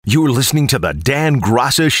You're listening to the Dan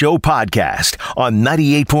Graca Show podcast on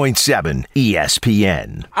 98.7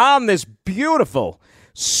 ESPN. On this beautiful,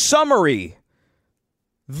 summery,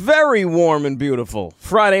 very warm and beautiful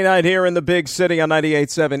Friday night here in the big city on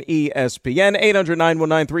 98.7 ESPN,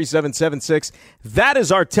 800-919-3776. That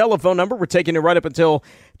is our telephone number. We're taking it right up until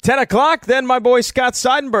 10 o'clock. Then my boy Scott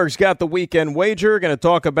Seidenberg's got the weekend wager. Going to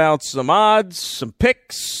talk about some odds, some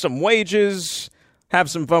picks, some wagers. Have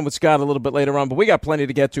some fun with Scott a little bit later on, but we got plenty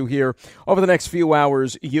to get to here over the next few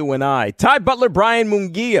hours, you and I. Ty Butler, Brian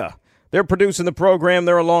Munguia, they're producing the program.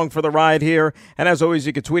 They're along for the ride here. And as always,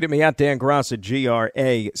 you can tweet at me at Dan Graca,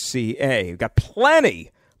 Graca. We've got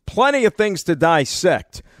plenty of things to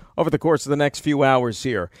dissect over the course of the next few hours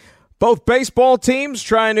here. Both baseball teams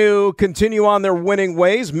trying to continue on their winning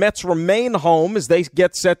ways. Mets remain home as they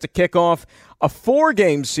get set to kick off a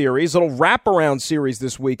 4-game series, a little wraparound series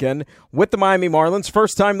this weekend with the Miami Marlins.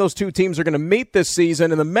 First time those two teams are going to meet this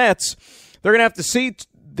season. And the Mets, they're going to have to see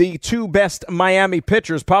the two best Miami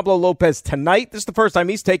pitchers. Pablo Lopez tonight. This is the first time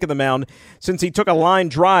he's taken the mound since he took a line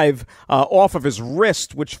drive off of his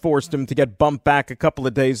wrist, which forced him to get bumped back a couple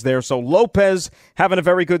of days there. So Lopez having a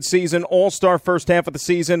very good season, all-star first half of the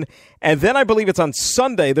season. And then I believe it's on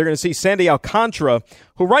Sunday they're going to see Sandy Alcantara,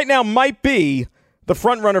 who right now might be the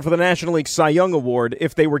front-runner for the National League Cy Young Award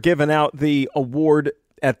if they were giving out the award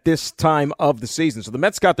at this time of the season. So the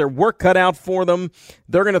Mets got their work cut out for them.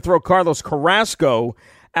 They're going to throw Carlos Carrasco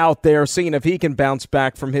out there, seeing if he can bounce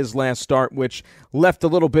back from his last start, which left a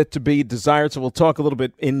little bit to be desired. So we'll talk a little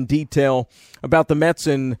bit in detail about the Mets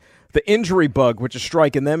and the injury bug, which is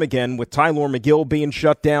striking them again, with Tyler McGill being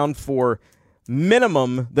shut down for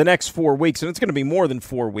minimum the next 4 weeks, and it's going to be more than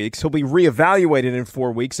 4 weeks. He'll be reevaluated in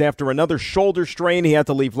 4 weeks after another shoulder strain. He had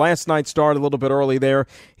to leave last night, start a little bit early there.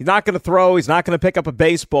 He's not going to throw. He's not going to pick up a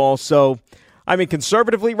baseball. So, I mean,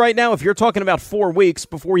 conservatively right now, if you're talking about 4 weeks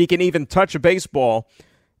before he can even touch a baseball,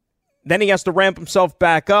 then he has to ramp himself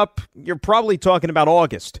back up. You're probably talking about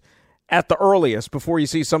August at the earliest before you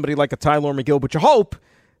see somebody like a Tyler McGill, but you hope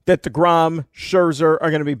that DeGrom, Scherzer are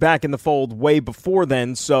going to be back in the fold way before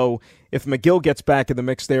then. So if McGill gets back in the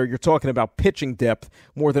mix there, you're talking about pitching depth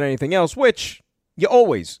more than anything else, which you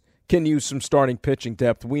always can use some starting pitching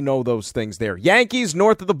depth. We know those things there. Yankees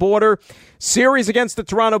north of the border, series against the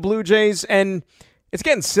Toronto Blue Jays, and it's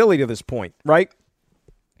getting silly to this point, right?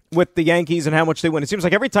 With the Yankees and how much they win. It seems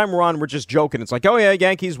like every time we're on, we're just joking. It's like, oh yeah,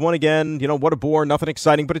 Yankees won again. You know, what a bore, nothing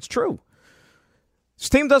exciting, but it's true. This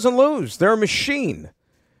team doesn't lose. They're a machine.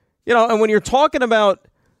 You know, and when you're talking about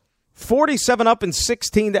 47 up and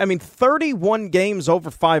 16, I mean, 31 games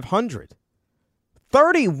over 500.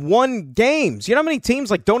 31 games. You know how many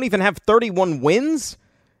teams like don't even have 31 wins?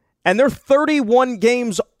 And they're 31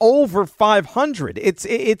 games over 500. It's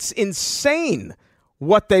insane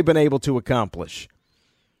what they've been able to accomplish.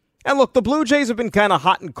 And look, the Blue Jays have been kind of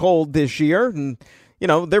hot and cold this year. And, you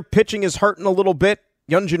know, their pitching is hurting a little bit.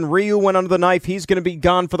 Hyunjin Ryu went under the knife. He's going to be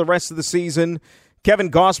gone for the rest of the season.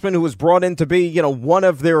 Kevin Gausman, who was brought in to be, you know, one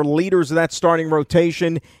of their leaders of that starting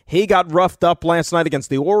rotation, he got roughed up last night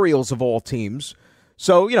against the Orioles of all teams.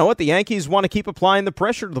 So, you know what, the Yankees want to keep applying the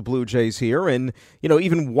pressure to the Blue Jays here and, you know,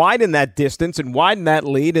 even widen that distance and widen that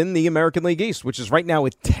lead in the American League East, which is right now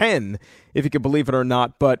at 10, if you can believe it or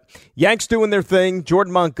not. But Yanks doing their thing.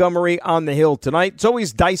 Jordan Montgomery on the hill tonight. It's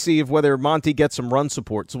always dicey of whether Monty gets some run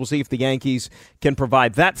support. So we'll see if the Yankees can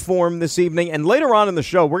provide that for him this evening. And later on in the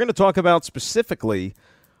show, we're going to talk about specifically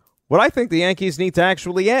what I think the Yankees need to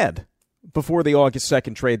actually add before the August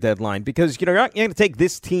 2nd trade deadline, because you're not going to take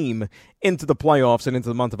this team into the playoffs and into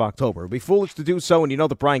the month of October. It would be foolish to do so, and you know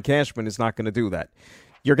that Brian Cashman is not going to do that.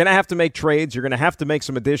 You're going to have to make trades. You're going to have to make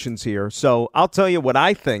some additions here. So I'll tell you what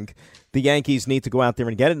I think the Yankees need to go out there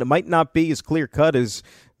and get, and it might not be as clear-cut as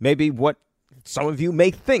maybe what some of you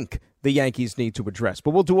may think the Yankees need to address.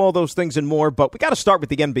 But we'll do all those things and more, but we got to start with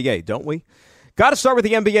the NBA, don't we? Got to start with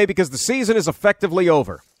the NBA because the season is effectively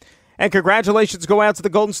over. And congratulations go out to the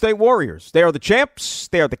Golden State Warriors. They are the champs.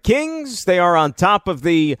 They are the kings. They are on top of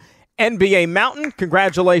the NBA mountain.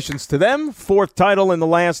 Congratulations to them. 4th title in the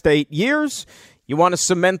last 8 years. You want to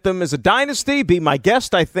cement them as a dynasty? Be my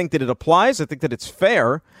guest. I think that it applies. I think that it's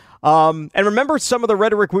fair. And remember some of the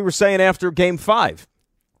rhetoric we were saying after Game 5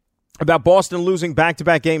 about Boston losing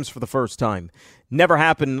back-to-back games for the first time. Never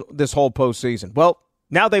happened this whole postseason. Well,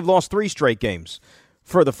 now they've lost 3 straight games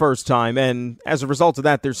for the first time, and as a result of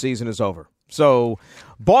that, their season is over. So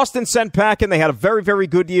Boston sent back in. They had a very, very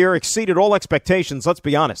good year, exceeded all expectations. Let's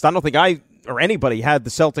be honest. I don't think I or anybody had the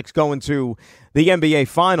Celtics going to the NBA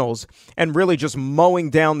Finals and really just mowing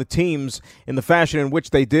down the teams in the fashion in which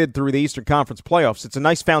they did through the Eastern Conference playoffs. It's a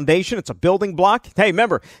nice foundation. It's a building block. Hey,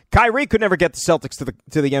 remember, Kyrie could never get the Celtics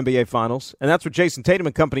to the NBA Finals, and that's what Jason Tatum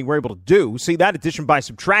and company were able to do. See, that addition by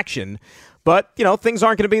subtraction. But, things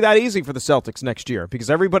aren't going to be that easy for the Celtics next year because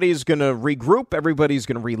everybody is going to regroup, everybody's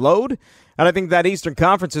going to reload, and I think that Eastern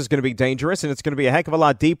Conference is going to be dangerous, and it's going to be a heck of a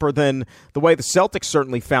lot deeper than the way the Celtics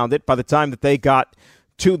certainly found it by the time that they got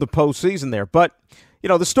to the postseason there. But,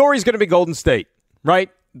 the story's going to be Golden State, right?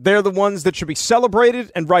 They're the ones that should be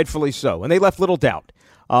celebrated, and rightfully so, and they left little doubt.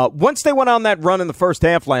 Once they went on that run in the first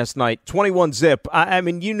half last night, 21-zip, I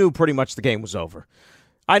mean, you knew pretty much the game was over.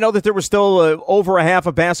 I know that there was still over a half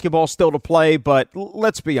of basketball still to play, but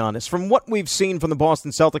let's be honest. From what we've seen from the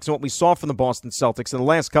Boston Celtics and what we saw from the Boston Celtics in the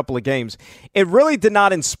last couple of games, it really did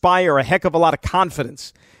not inspire a heck of a lot of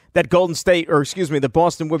confidence that that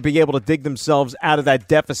Boston would be able to dig themselves out of that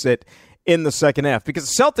deficit in the second half. Because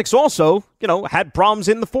the Celtics also, had problems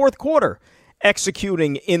in the fourth quarter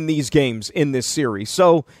executing in these games in this series.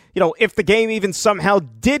 So, if the game even somehow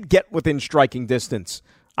did get within striking distance,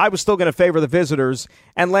 I was still going to favor the visitors,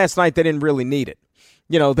 and last night they didn't really need it.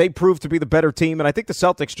 They proved to be the better team, and I think the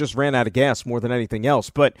Celtics just ran out of gas more than anything else.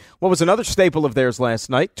 But what was another staple of theirs last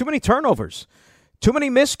night? Too many turnovers, too many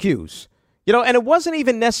miscues. And it wasn't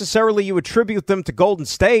even necessarily you attribute them to Golden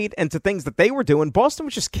State and to things that they were doing. Boston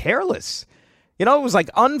was just careless. It was like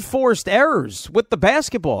unforced errors with the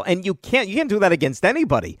basketball, and you can't do that against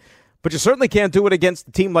anybody. But you certainly can't do it against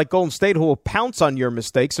a team like Golden State who will pounce on your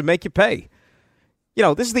mistakes and make you pay.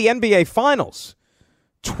 This is the NBA Finals.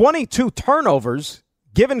 22 turnovers,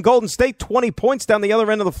 giving Golden State 20 points down the other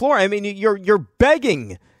end of the floor. I mean, you're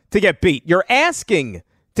begging to get beat. You're asking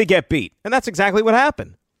to get beat. And that's exactly what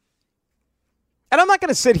happened. And I'm not going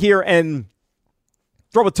to sit here and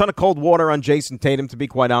throw a ton of cold water on Jason Tatum, to be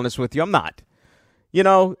quite honest with you. I'm not.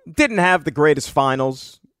 Didn't have the greatest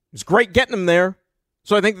finals. It was great getting him there.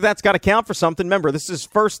 So I think that's got to count for something. Remember, this is his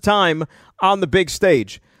first time on the big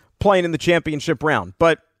stage, playing in the championship round.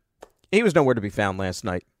 But he was nowhere to be found last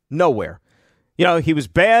night. Nowhere. He was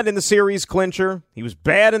bad in the series clincher. He was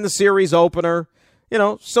bad in the series opener.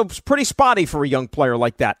 So it's pretty spotty for a young player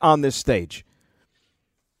like that on this stage.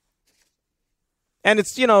 And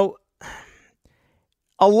it's, a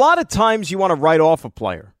lot of times you want to write off a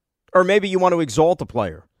player. Or maybe you want to exalt a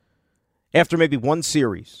player after maybe one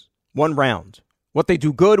series, one round. What they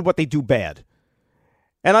do good, what they do bad.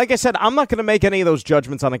 And like I said, I'm not going to make any of those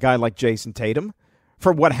judgments on a guy like Jason Tatum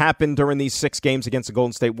for what happened during these 6 games against the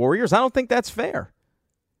Golden State Warriors. I don't think that's fair.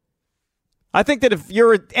 I think that if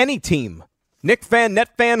you're any team, Knick fan,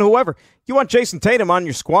 Net fan, whoever, you want Jason Tatum on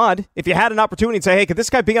your squad. If you had an opportunity to say, hey, could this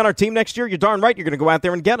guy be on our team next year? You're darn right you're going to go out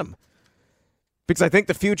there and get him. Because I think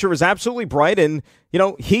the future is absolutely bright, and,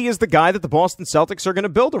 he is the guy that the Boston Celtics are going to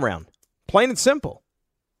build around. Plain and simple.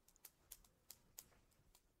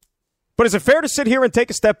 But is it fair to sit here and take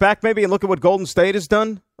a step back maybe and look at what Golden State has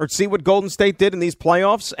done or see what Golden State did in these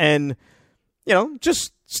playoffs and,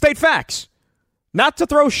 just state facts? Not to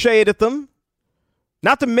throw shade at them,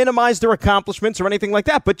 not to minimize their accomplishments or anything like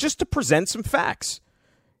that, but just to present some facts.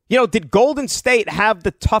 Did Golden State have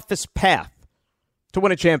the toughest path to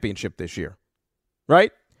win a championship this year?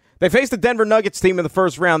 Right? They faced the Denver Nuggets team in the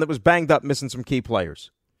first round that was banged up, missing some key players.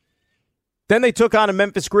 Then they took on a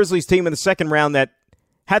Memphis Grizzlies team in the second round that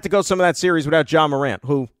had to go some of that series without Ja Morant,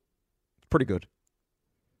 who pretty good.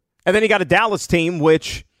 And then you got a Dallas team,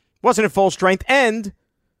 which wasn't at full strength, and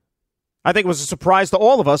I think it was a surprise to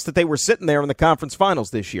all of us that they were sitting there in the conference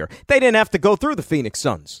finals this year. They didn't have to go through the Phoenix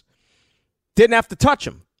Suns. Didn't have to touch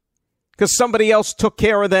them because somebody else took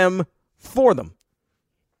care of them for them.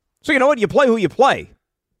 So you know what? You play who you play.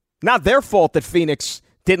 Not their fault that Phoenix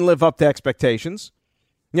didn't live up to expectations.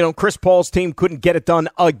 Chris Paul's team couldn't get it done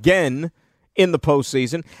again in the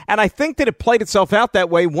postseason. And I think that it played itself out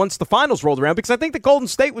that way once the finals rolled around because I think that Golden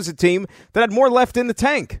State was a team that had more left in the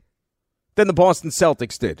tank than the Boston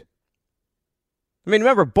Celtics did. I mean,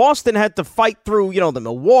 remember, Boston had to fight through, the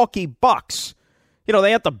Milwaukee Bucks.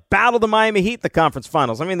 They had to battle the Miami Heat in the conference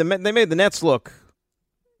finals. I mean, they made the Nets look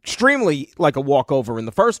extremely like a walkover in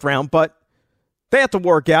the first round, but they had to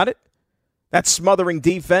work at it. That smothering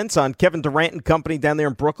defense on Kevin Durant and company down there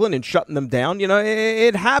in Brooklyn and shutting them down,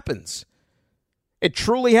 it happens. It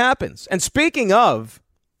truly happens. And speaking of,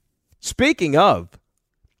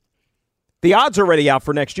 the odds are already out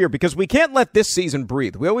for next year because we can't let this season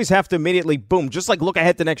breathe. We always have to immediately, boom, just like look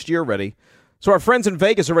ahead to next year already. So our friends in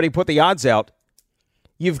Vegas already put the odds out.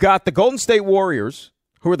 You've got the Golden State Warriors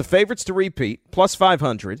who are the favorites to repeat, plus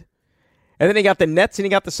 500. And then you got the Nets and you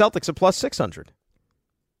got the Celtics at plus 600.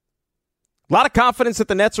 A lot of confidence that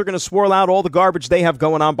the Nets are going to swirl out all the garbage they have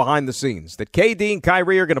going on behind the scenes. That KD and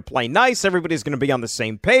Kyrie are going to play nice. Everybody's going to be on the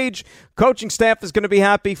same page. Coaching staff is going to be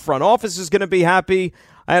happy. Front office is going to be happy.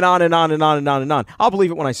 And on and on and on and on and on. I'll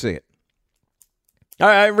believe it when I see it.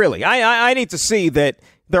 I need to see that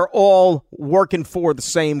they're all working for the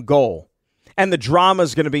same goal. And the drama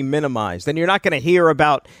is going to be minimized. And you're not going to hear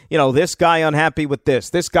about, this guy unhappy with this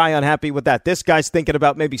guy unhappy with that. This guy's thinking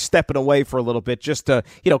about maybe stepping away for a little bit just to,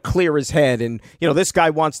 clear his head. And, this guy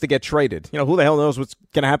wants to get traded. Who the hell knows what's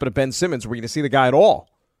going to happen to Ben Simmons? We're going to see the guy at all.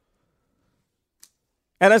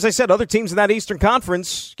 And as I said, other teams in that Eastern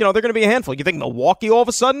Conference, they're going to be a handful. You think Milwaukee all of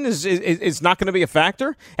a sudden is not going to be a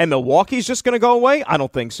factor? And Milwaukee's just going to go away? I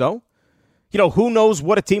don't think so. Who knows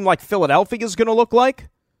what a team like Philadelphia is going to look like?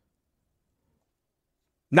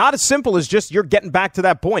 Not as simple as just you're getting back to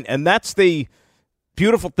that point. And that's the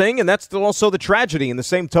beautiful thing, and that's also the tragedy in the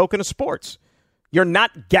same token of sports. You're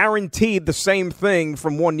not guaranteed the same thing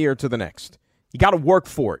from one year to the next. You got to work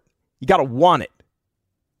for it. You got to want it.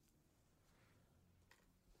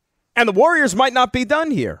 And the Warriors might not be done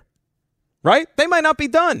here, right? They might not be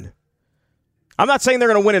done. I'm not saying they're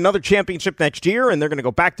going to win another championship next year and they're going to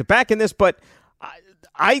go back-to-back in this, but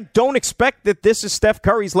I don't expect that this is Steph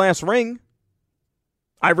Curry's last ring.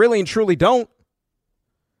 I really and truly don't.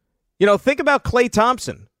 Think about Klay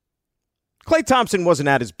Thompson. Klay Thompson wasn't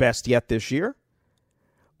at his best yet this year.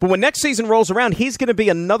 But when next season rolls around, he's going to be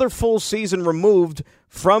another full season removed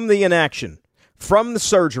from the inaction, from the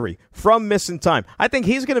surgery, from missing time. I think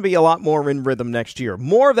he's going to be a lot more in rhythm next year.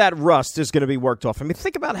 More of that rust is going to be worked off. I mean,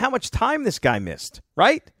 think about how much time this guy missed,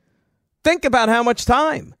 right? Think about how much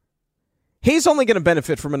time. He's only going to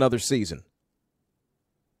benefit from another season.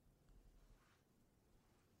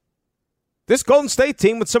 This Golden State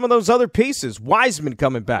team with some of those other pieces, Wiseman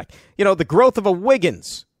coming back, the growth of a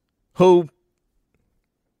Wiggins, who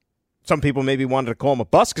some people maybe wanted to call him a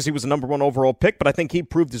bust because he was the number 1 overall pick, but I think he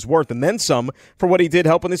proved his worth and then some for what he did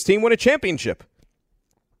helping his team win a championship.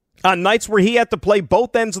 On nights where he had to play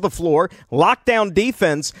both ends of the floor, lock down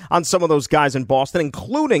defense on some of those guys in Boston,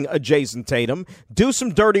 including a Jason Tatum, do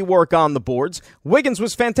some dirty work on the boards, Wiggins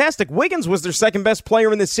was fantastic. Wiggins was their second best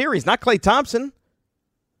player in this series, not Klay Thompson.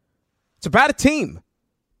 It's about a team.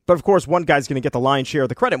 But, of course, one guy's going to get the lion's share of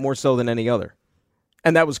the credit more so than any other.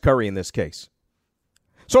 And that was Curry in this case.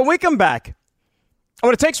 So when we come back, I'm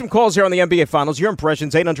going to take some calls here on the NBA Finals. Your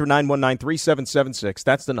impressions, 800-919-3776.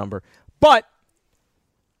 That's the number. But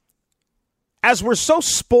as we're so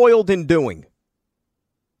spoiled in doing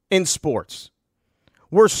in sports,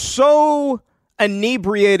 we're so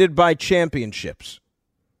inebriated by championships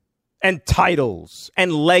and titles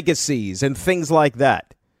and legacies and things like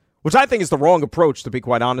that, which I think is the wrong approach, to be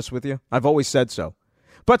quite honest with you. I've always said so.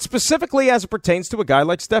 But specifically as it pertains to a guy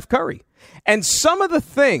like Steph Curry. And some of the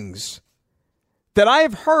things that I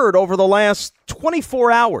have heard over the last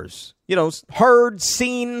 24 hours, heard,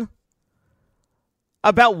 seen,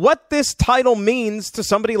 about what this title means to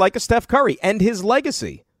somebody like a Steph Curry and his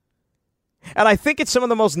legacy. And I think it's some of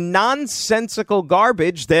the most nonsensical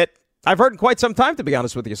garbage that I've heard in quite some time, to be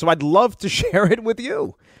honest with you. So I'd love to share it with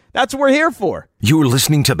you. That's what we're here for. You're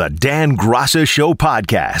listening to the Dan Graca Show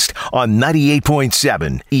podcast on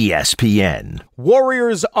 98.7 ESPN.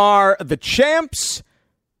 Warriors are the champs.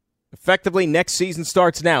 Effectively, next season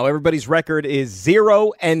starts now. Everybody's record is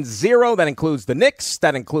 0-0. That includes the Knicks.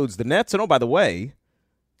 That includes the Nets. And, oh, by the way,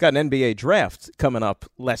 got an NBA draft coming up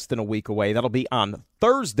less than a week away. That'll be on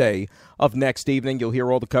Thursday of next evening. You'll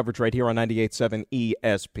hear all the coverage right here on 98.7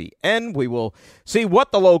 ESPN. We will see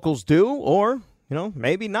what the locals do, or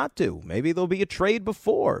maybe not do. Maybe there'll be a trade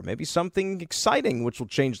before. Maybe something exciting, which will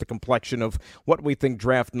change the complexion of what we think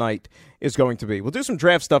draft night is going to be. We'll do some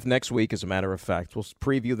draft stuff next week, as a matter of fact. We'll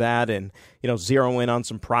preview that and, zero in on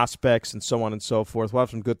some prospects and so on and so forth. We'll have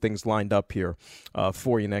some good things lined up here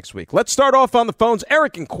for you next week. Let's start off on the phones.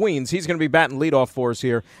 Eric in Queens. He's going to be batting leadoff for us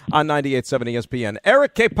here on 98.7 ESPN.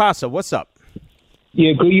 Eric, que pasa? What's up?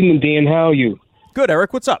 Yeah, good evening, Dan. How are you? Good,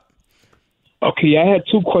 Eric. What's up? Okay, I had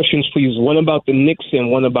two questions for you. One about the Knicks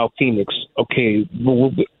and one about Phoenix. Okay,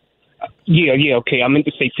 okay. I meant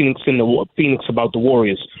to say Phoenix about the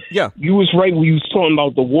Warriors. Yeah, you was right when you was talking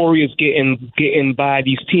about the Warriors getting by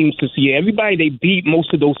these teams this year. Everybody they beat,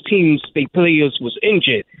 most of those teams, their players was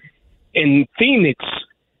injured. In Phoenix,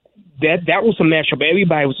 that was a matchup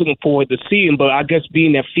everybody was looking forward to seeing. But I guess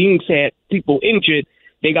being that Phoenix had people injured,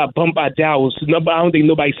 they got bumped by Dallas. I don't think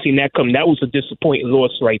nobody's seen that coming. That was a disappointing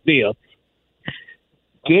loss right there.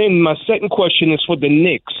 Then my second question is for the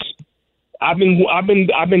Knicks. I've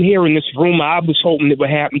been hearing this rumor. I was hoping it would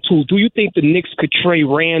happen too. Do you think the Knicks could trade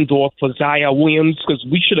Randolph for Zion Williams? Because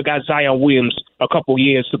we should have got Zion Williams a couple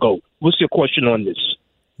years ago. What's your question on this?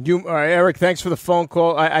 All right, Eric, thanks for the phone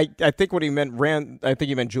call. I think what he meant, I think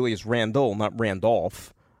he meant Julius Randle, not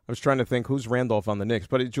Randolph. I was trying to think who's Randolph on the Knicks,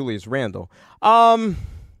 but it's Julius Randle.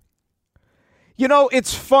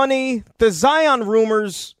 It's funny. The Zion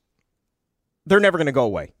rumors, they're never going to go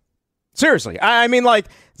away. Seriously. I mean,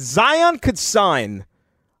 Zion could sign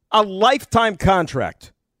a lifetime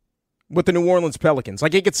contract with the New Orleans Pelicans.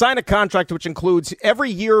 He could sign a contract which includes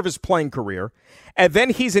every year of his playing career, and then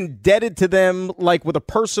he's indebted to them with a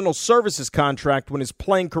personal services contract when his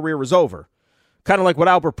playing career is over. Kind of like what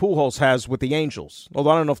Albert Pujols has with the Angels. Although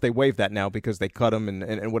I don't know if they waived that now because they cut him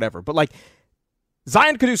and whatever. But,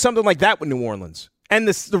 Zion could do something like that with New Orleans. And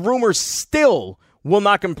the rumors still will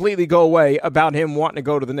not completely go away about him wanting to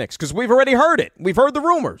go to the Knicks. Because we've already heard it. We've heard the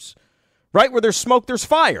rumors. Right? Where there's smoke, there's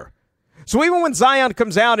fire. So even when Zion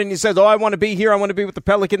comes out and he says, I want to be here, I want to be with the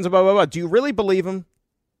Pelicans, blah, blah, blah, do you really believe him?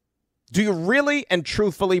 Do you really and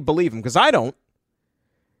truthfully believe him? Because I don't.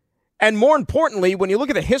 And more importantly, when you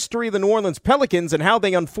look at the history of the New Orleans Pelicans and how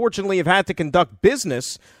they unfortunately have had to conduct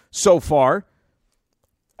business so far,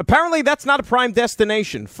 apparently that's not a prime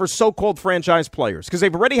destination for so-called franchise players because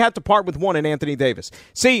they've already had to part with one in Anthony Davis.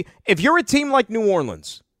 See, if you're a team like New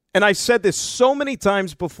Orleans, and I've said this so many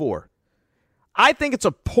times before, I think it's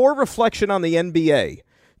a poor reflection on the NBA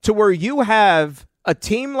to where you have a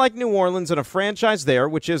team like New Orleans and a franchise there,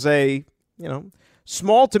 which is a,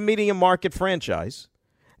 small to medium market franchise,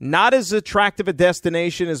 not as attractive a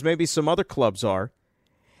destination as maybe some other clubs are.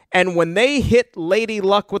 And when they hit Lady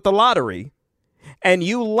Luck with the lottery and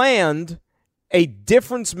you land a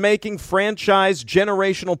difference-making franchise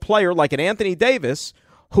generational player like an Anthony Davis,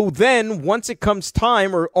 who then, once it comes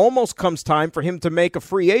time or almost comes time for him to make a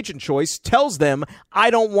free agent choice, tells them, I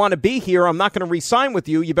don't want to be here. I'm not going to re-sign with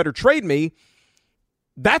you. You better trade me.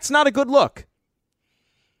 That's not a good look.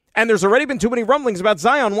 And there's already been too many rumblings about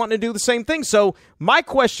Zion wanting to do the same thing. So my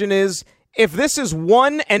question is, if this is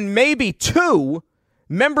one and maybe two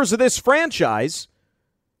members of this franchise,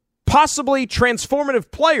 possibly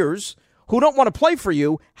transformative players who don't want to play for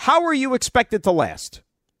you, how are you expected to last?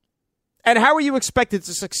 And how are you expected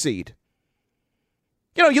to succeed?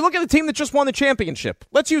 You look at the team that just won the championship.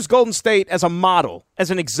 Let's use Golden State as a model,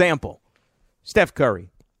 as an example. Steph Curry,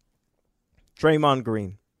 Draymond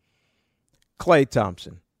Green, Klay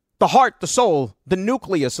Thompson. The heart, the soul, the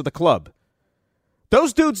nucleus of the club.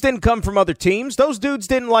 Those dudes didn't come from other teams. Those dudes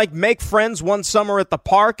didn't make friends one summer at the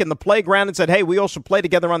park and the playground and said, hey, we all should play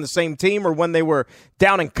together on the same team, or when they were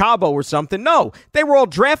down in Cabo or something. No, they were all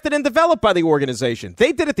drafted and developed by the organization.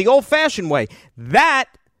 They did it the old-fashioned way. That,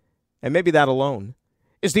 and maybe that alone,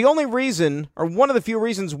 is the only reason, or one of the few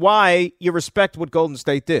reasons why you respect what Golden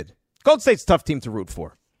State did. Golden State's a tough team to root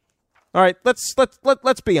for. All right,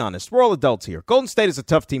 let's be honest. We're all adults here. Golden State is a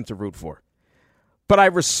tough team to root for. But I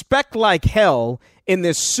respect like hell in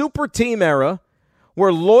this super team era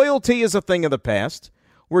where loyalty is a thing of the past,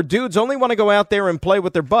 where dudes only want to go out there and play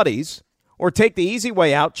with their buddies or take the easy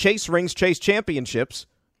way out, chase rings, chase championships.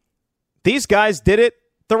 These guys did it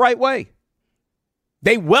the right way.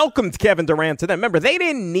 They welcomed Kevin Durant to them. Remember, they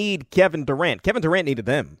didn't need Kevin Durant. Kevin Durant needed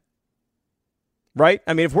them. Right?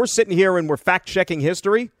 I mean, if we're sitting here and we're fact-checking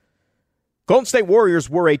history, Golden State Warriors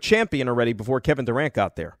were a champion already before Kevin Durant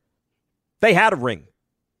got there. They had a ring.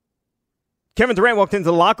 Kevin Durant walked into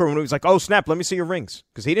the locker room and he was like, oh, snap, let me see your rings,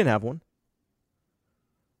 because he didn't have one.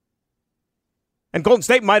 And Golden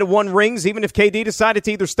State might have won rings even if KD decided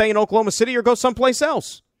to either stay in Oklahoma City or go someplace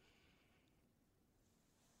else.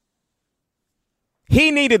 He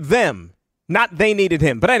needed them, not they needed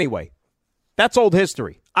him. But anyway, that's old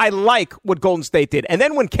history. I like what Golden State did. And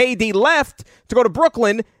then when KD left to go to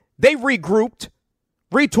Brooklyn, they regrouped,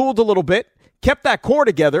 retooled a little bit, kept that core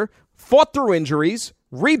together, fought through injuries,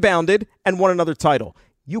 rebounded, and won another title.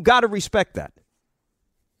 You got to respect that.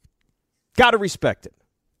 Got to respect it.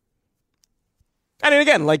 And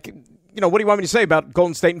again, what do you want me to say about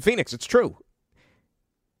Golden State and Phoenix? It's true.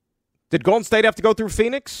 Did Golden State have to go through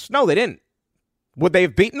Phoenix? No, they didn't. Would they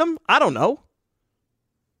have beaten them? I don't know.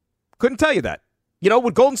 Couldn't tell you that.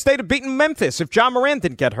 Would Golden State have beaten Memphis if John Morant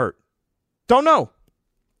didn't get hurt? Don't know.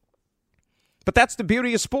 But that's the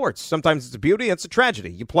beauty of sports. Sometimes it's a beauty, it's a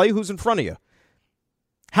tragedy. You play who's in front of you.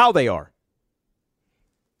 How they are.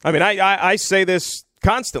 I mean, I say this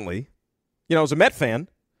constantly. As a Met fan,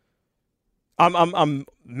 I'm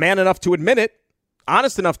man enough to admit it,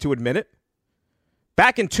 honest enough to admit it.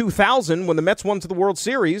 Back in 2000, when the Mets won to the World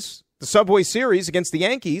Series, the Subway Series against the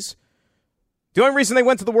Yankees, The only reason they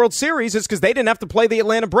went to the World Series is because they didn't have to play the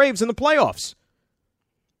Atlanta Braves in the playoffs.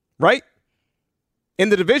 Right? In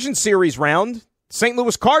the division series round, St.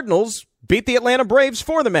 Louis Cardinals beat the Atlanta Braves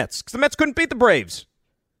for the Mets because the Mets couldn't beat the Braves.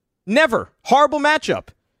 Never. Horrible matchup.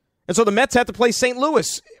 And so the Mets had to play St.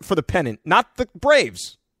 Louis for the pennant, not the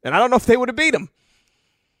Braves. And I don't know if they would have beat them.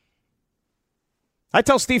 I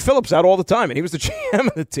tell Steve Phillips that all the time, and he was the GM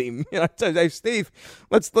of the team. I tell hey, Steve,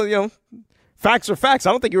 facts are facts.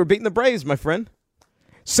 I don't think you were beating the Braves, my friend.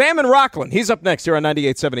 Sam in Rockland. He's up next here on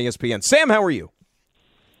 98.7 ESPN. Sam, how are you?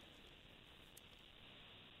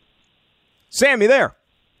 Sam, you there?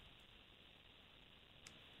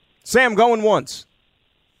 Sam, going once.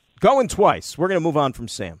 Going twice. We're going to move on from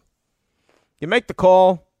Sam. You make the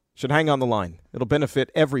call, should hang on the line. It'll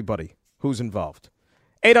benefit everybody who's involved.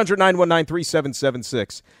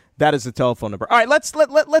 800-919-3776. That is the telephone number. All right, let's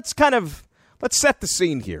set the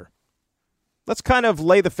scene here. Let's kind of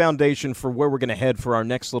lay the foundation for where we're going to head for our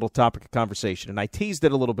next little topic of conversation. And I teased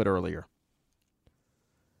it a little bit earlier.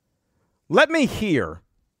 Let me hear,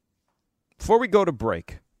 before we go to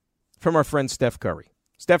break, from our friend Steph Curry.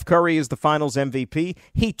 Steph Curry is the Finals MVP.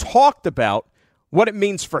 He talked about what it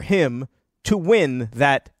means for him to win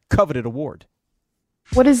that coveted award.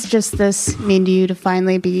 What does just this mean to you to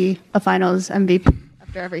finally be a Finals MVP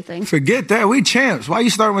after everything? Forget that. We champs. Why are you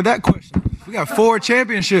starting with that question? We got 4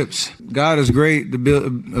 championships. God is great. The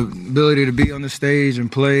ability to be on the stage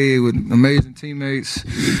and play with amazing teammates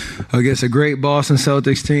against a great Boston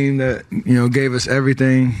Celtics team that, gave us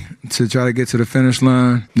everything to try to get to the finish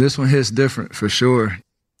line. This one hits different for sure.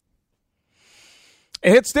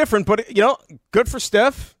 It hits different, but, good for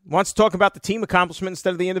Steph. Wants to talk about the team accomplishment instead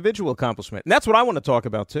of the individual accomplishment. And that's what I want to talk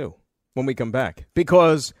about, too, when we come back.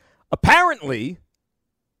 Because apparently,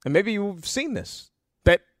 and maybe you've seen this,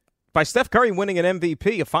 that by Steph Curry winning an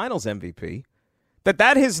MVP, a Finals MVP,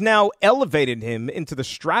 that has now elevated him into the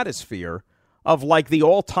stratosphere of, like, the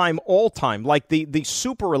all-time, like the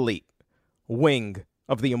super elite wing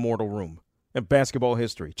of the Immortal Room in basketball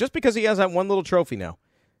history. Just because he has that one little trophy now.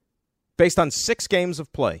 Based on 6 games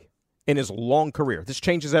of play in his long career. This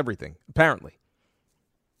changes everything, apparently.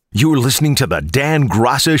 You're listening to the Dan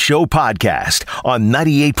Graca Show podcast on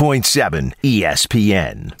 98.7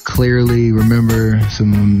 ESPN. Clearly remember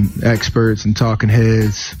some experts and talking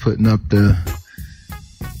heads putting up the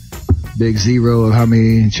big zero of how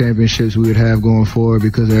many championships we would have going forward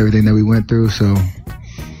because of everything that we went through. So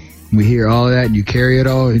we hear all of that and you carry it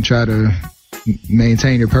all and try to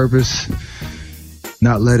maintain your purpose.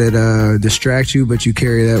 Not let it distract you, but you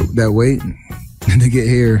carry that weight. And to get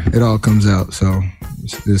here, it all comes out. So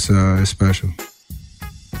it's special.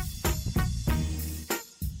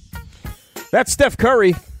 That's Steph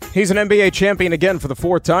Curry. He's an NBA champion again for the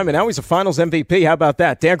 4th time, and now he's a Finals MVP. How about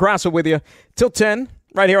that? Dan Graca with you till 10,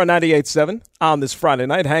 right here on 98.7 on this Friday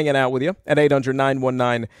night, hanging out with you at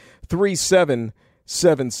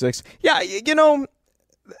 800-919-3776. Yeah,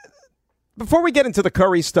 before we get into the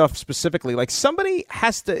Curry stuff specifically, like somebody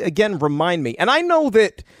has to, again, remind me. And I know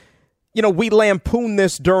that, we lampooned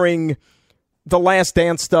this during the Last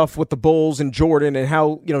Dance stuff with the Bulls and Jordan and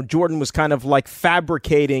how, Jordan was kind of like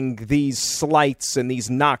fabricating these slights and these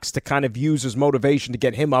knocks to kind of use as motivation to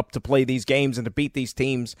get him up to play these games and to beat these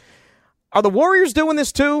teams. Are the Warriors doing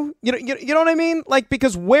this too? You know what I mean? Like,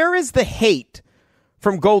 because where is the hate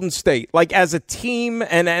from Golden State? Like, as a team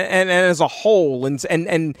and as a whole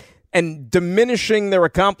and diminishing their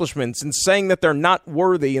accomplishments and saying that they're not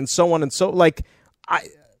worthy and so on and so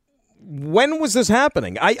when was this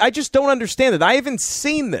happening? I just don't understand it. I haven't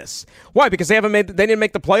seen this. Why? Because they didn't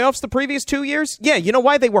make the playoffs the previous 2 years? Yeah, you know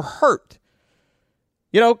why? They were hurt.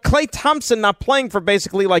 Klay Thompson not playing for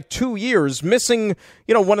basically like 2 years, missing,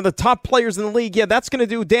 one of the top players in the league. Yeah, that's going to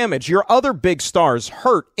do damage. Your other big stars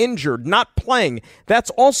hurt, injured, not playing. That's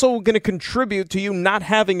also going to contribute to you not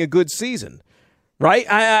having a good season. Right?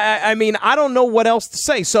 I mean, I don't know what else to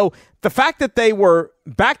say. So the fact that they were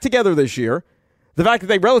back together this year, the fact that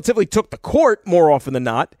they relatively took the court more often than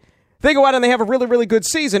not, they go out and they have a really, really good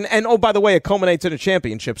season. And, oh, by the way, it culminates in a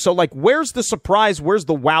championship. So, like, where's the surprise? Where's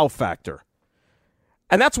the wow factor?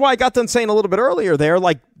 And that's why I got done saying a little bit earlier there,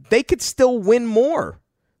 like, they could still win more.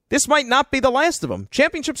 This might not be the last of them.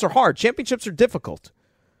 Championships are hard. Championships are difficult.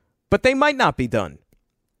 But they might not be done.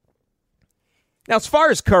 Now, as far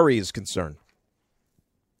as Curry is concerned,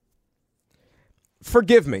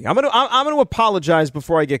 forgive me. I'm going to apologize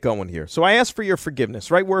before I get going here. So I ask for your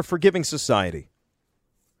forgiveness, right? We're a forgiving society.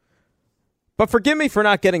 But forgive me for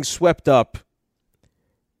not getting swept up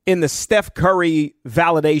in the Steph Curry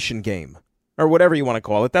validation game, or whatever you want to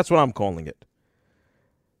call it. That's what I'm calling it.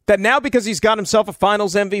 That now because he's got himself a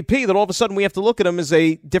Finals MVP, that all of a sudden we have to look at him as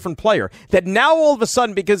a different player. That now all of a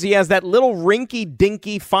sudden, because he has that little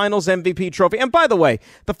rinky-dinky Finals MVP trophy, and by the way,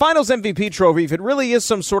 the Finals MVP trophy, if it really is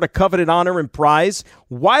some sort of coveted honor and prize,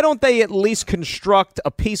 why don't they at least construct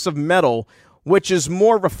a piece of metal which is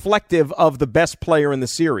more reflective of the best player in the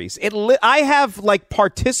series? I have like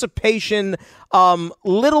participation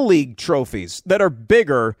Little League trophies that are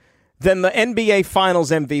bigger than the NBA Finals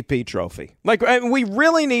MVP trophy. Like, we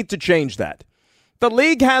really need to change that. The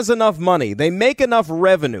league has enough money. They make enough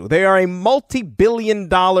revenue. They are a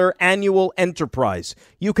multi-billion-dollar annual enterprise.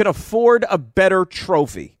 You can afford a better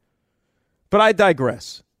trophy. But I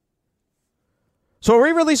digress. So are we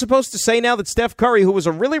really supposed to say now that Steph Curry, who was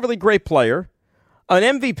a really, really great player, an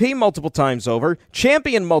MVP multiple times over,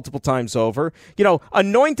 champion multiple times over,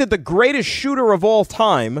 anointed the greatest shooter of all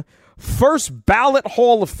time, first ballot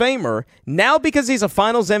Hall of Famer, now because he's a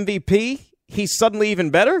Finals MVP, he's suddenly even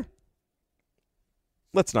better?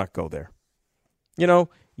 Let's not go there.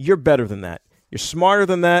 You're better than that. You're smarter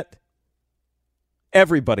than that.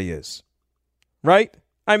 Everybody is. Right?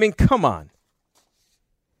 I mean, come on.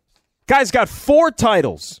 Guy's got 4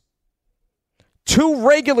 titles. 2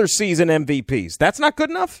 regular season MVPs. That's not good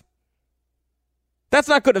enough? That's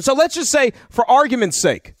not good enough. So let's just say, for argument's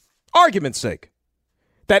sake,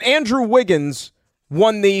 that Andrew Wiggins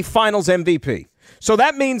won the Finals MVP. So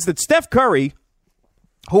that means that Steph Curry,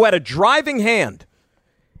 who had a driving hand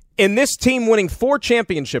in this team winning 4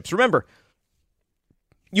 championships. Remember,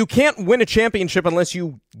 you can't win a championship unless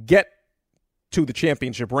you get to the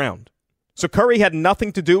championship round. So Curry had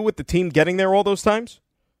nothing to do with the team getting there all those times?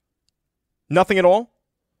 Nothing at all?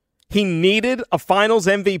 He needed a Finals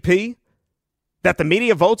MVP that the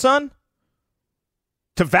media votes on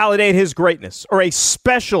to validate his greatness, or a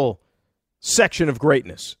special section of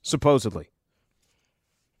greatness, supposedly.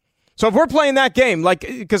 So if we're playing that game,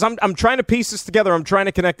 because I'm trying to piece this together, I'm trying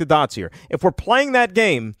to connect the dots here. If we're playing that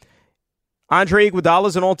game, Andre Iguodala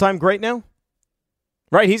is an all-time great now?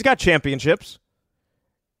 Right? He's got championships,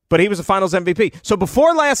 but he was a Finals MVP. So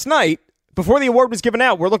before last night, before the award was given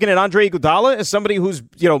out, we're looking at Andre Iguodala as somebody who's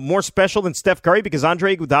more special than Steph Curry because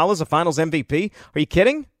Andre Iguodala is a Finals MVP. Are you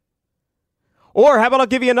kidding? Or how about I'll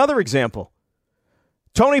give you another example?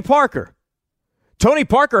 Tony Parker. Tony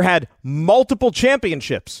Parker had multiple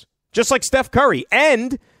championships, just like Steph Curry.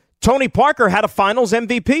 And Tony Parker had a Finals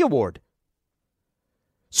MVP award.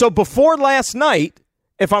 So before last night,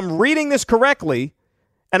 if I'm reading this correctly,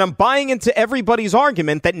 and I'm buying into everybody's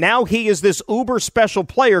argument that now he is this uber special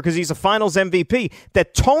player because he's a Finals MVP,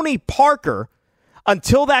 that Tony Parker,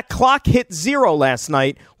 until that clock hit 0 last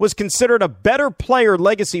night, was considered a better player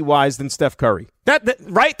legacy-wise than Steph Curry.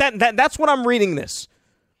 Right? That's what I'm reading this.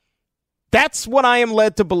 That's what I am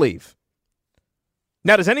led to believe.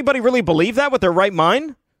 Now, does anybody really believe that with their right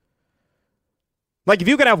mind? Like, if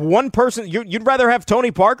you could have one person, you'd rather have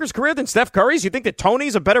Tony Parker's career than Steph Curry's? You think that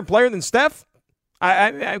Tony's a better player than Steph?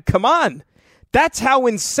 Come on. That's how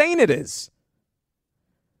insane it is.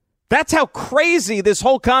 That's how crazy this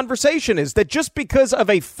whole conversation is, that just because of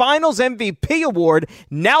a Finals MVP award,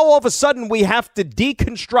 now all of a sudden we have to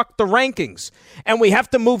deconstruct the rankings, and we have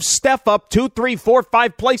to move Steph up 2, 3, 4,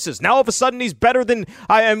 5 places. Now all of a sudden he's better than,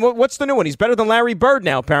 and what's the new one? He's better than Larry Bird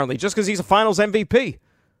now, apparently, just because he's a Finals MVP.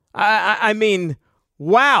 I mean,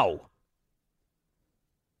 wow.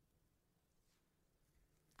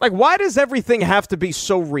 Like, why does everything have to be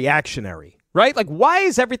so reactionary? Right? Like, why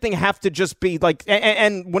does everything have to just be like,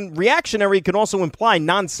 and when reactionary can also imply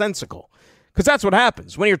nonsensical, because that's what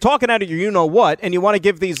happens. When you're talking out of your you-know-what and you want to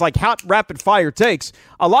give these like hot, rapid-fire takes,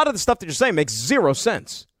 a lot of the stuff that you're saying makes 0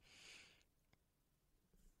 sense.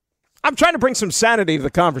 I'm trying to bring some sanity to the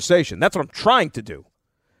conversation. That's what I'm trying to do.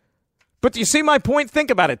 But do you see my point?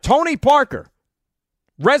 Think about it. Tony Parker,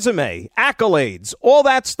 resume, accolades, all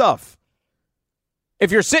that stuff. If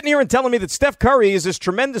you're sitting here and telling me that Steph Curry is this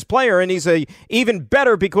tremendous player and he's even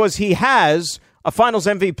better because he has a Finals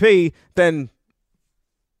MVP, then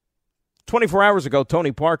 24 hours ago,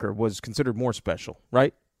 Tony Parker was considered more special,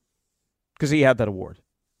 right? Because he had that award.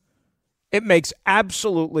 It makes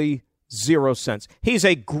absolutely 0 sense. He's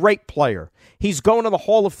a great player. He's going to the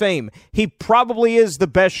Hall of Fame. He probably is the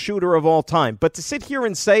best shooter of all time. But to sit here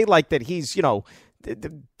and say like that he's,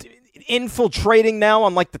 infiltrating now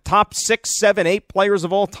on like the top 6, 7, 8 players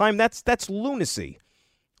of all time, that's lunacy.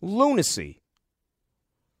 Lunacy.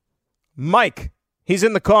 Mike, he's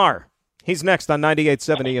in the car. He's next on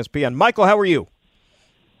 98.7 ESPN. Michael, how are you?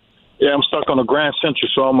 Yeah, I'm stuck on the Grand Central,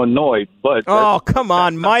 so I'm annoyed. But come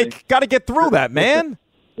on, Mike. Got to get through that, man.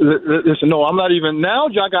 Listen, no, I'm not even. Now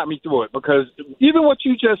y'all got me through it, because even what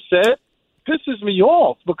you just said pisses me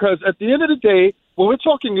off, because at the end of the day, when we're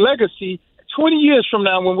talking legacy, 20 years from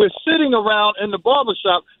now, when we're sitting around in the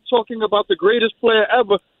barbershop talking about the greatest player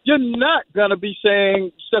ever, you're not going to be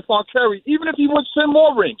saying Stephon Curry, even if he wins 10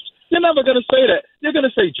 more rings. You're never going to say that. You're going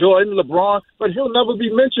to say Jordan, LeBron, but he'll never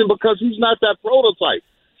be mentioned because he's not that prototype.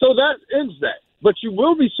 So that ends that. But you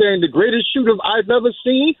will be saying the greatest shooter I've ever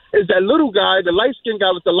seen is that little guy, the light-skinned guy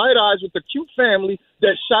with the light eyes with the cute family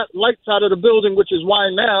that shot lights out of the building, which is why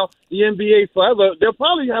now the NBA forever, they'll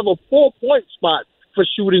probably have a 4-point spot for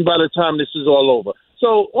shooting by the time this is all over.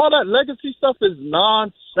 So all that legacy stuff is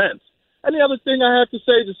nonsense. And the other thing I have to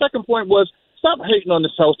say, the second point was, stop hating on the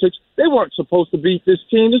Celtics. They weren't supposed to beat this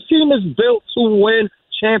team. This team is built to win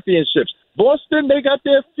championships. Boston, they got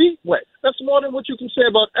their feet wet. That's more than what you can say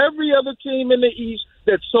about every other team in the East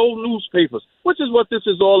that sold newspapers, which is what this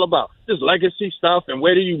is all about. This legacy stuff and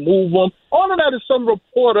where do you move them. All of that is some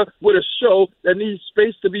reporter with a show that needs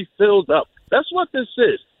space to be filled up. That's what this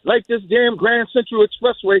is. Like this damn Grand Central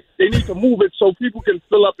Expressway, they need to move it so people can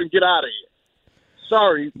fill up and get out of here.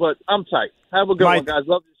 Sorry, but I'm tight. Have a good one, guys.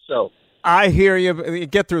 Love your show. I hear you.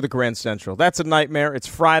 Get through the Grand Central. That's a nightmare. It's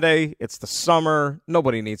Friday. It's the summer.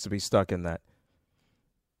 Nobody needs to be stuck in that.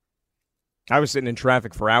 I was sitting in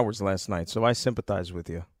traffic for hours last night, so I sympathize with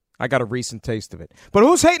you. I got a recent taste of it. But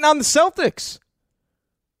who's hating on the Celtics?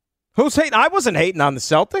 Who's hating? I wasn't hating on the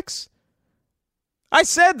Celtics. I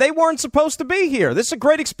said they weren't supposed to be here. This is a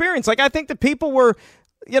great experience. Like, I think that people were,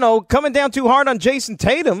 coming down too hard on Jason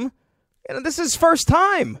Tatum. This is his first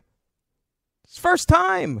time. It's first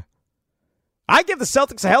time. I give the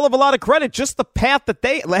Celtics a hell of a lot of credit. Just the path that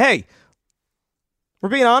hey, we're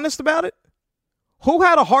being honest about it. Who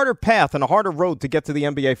had a harder path and a harder road to get to the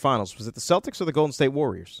NBA Finals? Was it the Celtics or the Golden State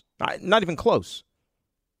Warriors? Not even close.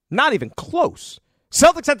 Not even close.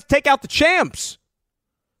 Celtics had to take out the champs.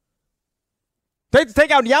 They had to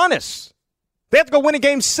take out Giannis. They had to go win a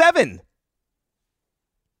Game 7.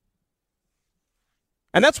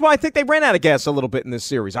 And that's why I think they ran out of gas a little bit in this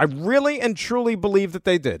series. I really and truly believe that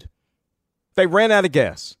they did. They ran out of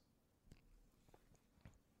gas.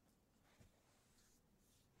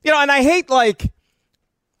 And I hate,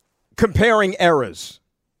 comparing eras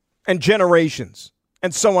and generations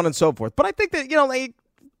and so on and so forth. But I think that,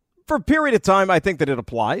 for a period of time, I think that it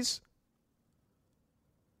applies.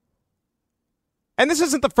 And this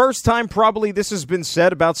isn't the first time probably this has been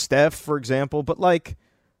said about Steph, for example, but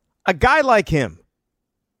a guy like him,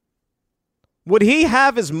 would he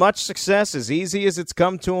have as much success as easy as it's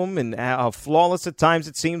come to him and how flawless at times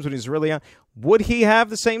it seems when he's really on? Would he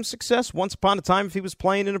have the same success once upon a time if he was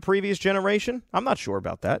playing in a previous generation? I'm not sure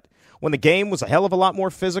about that. When the game was a hell of a lot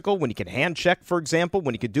more physical, when he could hand check, for example,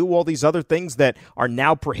 when he could do all these other things that are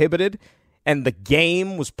now prohibited, and the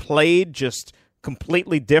game was played just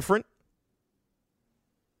completely different,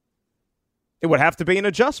 it would have to be an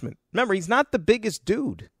adjustment. Remember, he's not the biggest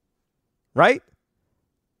dude, right?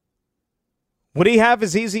 Would he have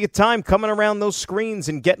as easy a time coming around those screens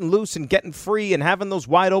and getting loose and getting free and having those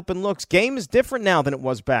wide open looks? Game is different now than it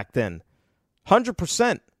was back then.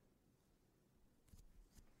 100%.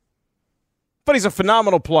 But he's a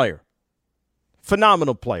phenomenal player.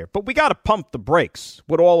 Phenomenal player. But we got to pump the brakes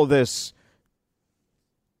with all of this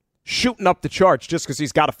shooting up the charts just because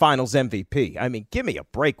he's got a Finals MVP. I mean, give me a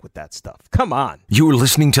break with that stuff. Come on. You're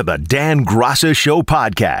listening to the Dan Graca Show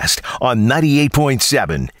podcast on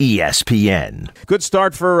 98.7 ESPN. Good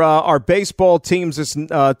start for our baseball teams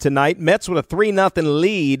tonight. Mets with a 3-0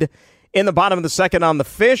 lead in the bottom of the second on the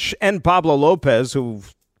Fish and Pablo Lopez, who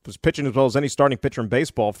was pitching as well as any starting pitcher in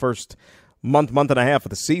baseball first month and a half of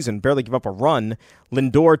the season, barely give up a run.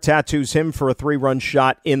 Lindor tattoos him for a 3-run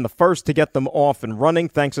shot in the first to get them off and running,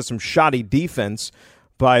 thanks to some shoddy defense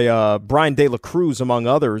by Brian De La Cruz, among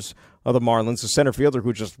others, of the Marlins, the center fielder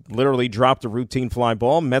who just literally dropped a routine fly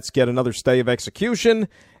ball. Mets get another stay of execution,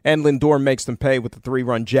 and Lindor makes them pay with the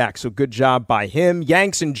 3-run jack. So good job by him.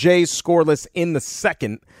 Yanks and Jays scoreless in the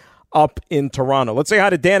second up in Toronto. Let's say hi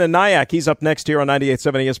to Dan and Nyack. He's up next here on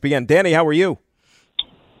 98.7 ESPN. Danny, how are you?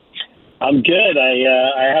 I'm good.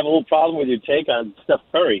 I have a little problem with your take on Steph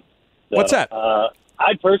Curry. So, what's that?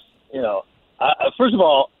 First of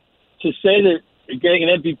all, to say that getting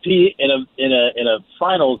an MVP in a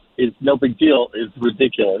finals is no big deal is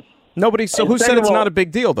ridiculous. Nobody. So who said it's not a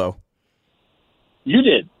big deal though? You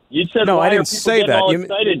did. You said no. Why I didn't are people say that. all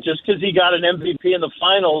excited just because he got an MVP in the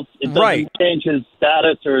finals. It doesn't change his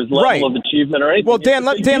status or his level of achievement or anything. Well, Dan,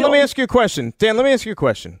 let me ask you a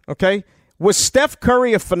question. Okay. Was Steph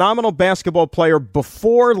Curry a phenomenal basketball player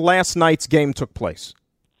before last night's game took place?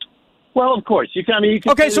 Well, of course. You can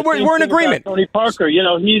okay, so we're in agreement. Tony Parker,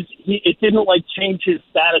 it didn't change his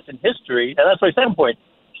status in history, and that's my second point.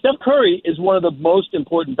 Steph Curry is one of the most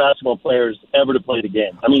important basketball players ever to play the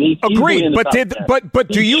game. I mean, he's agreed. But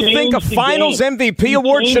do you think a Finals MVP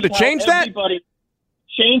award should have changed that?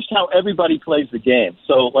 Changed how everybody plays the game.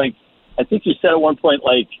 So, like, I think you said at one point,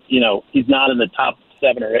 like, he's not in the top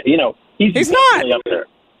 7 or 8. He's not up there.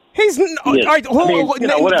 He's all right.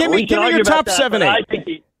 Give me your top 7, 8. I think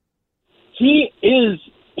he is.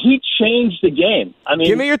 He changed the game. I mean,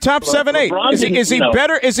 give me your top 7, 8. Is he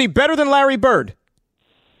better? Is he better than Larry Bird?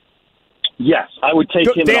 Yes, I would take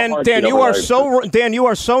him. Dan, you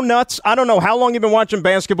are so nuts. I don't know how long you've been watching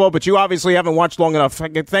basketball, but you obviously haven't watched long enough.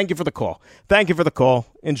 Thank you for the call.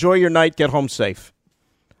 Enjoy your night. Get home safe.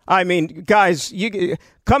 I mean, guys, you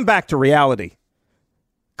come back to reality.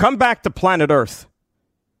 Come back to planet Earth.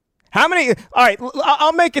 How many? All right,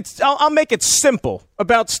 I'll make it simple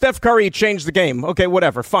about Steph Curry. He changed the game. Okay,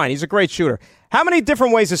 whatever. Fine. He's a great shooter. How many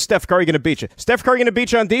different ways is Steph Curry going to beat you? Steph Curry going to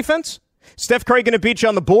beat you on defense? Steph Curry going to beat you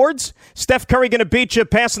on the boards? Steph Curry going to beat you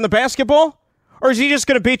passing the basketball? Or is he just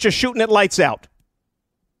going to beat you shooting it lights out?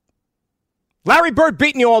 Larry Bird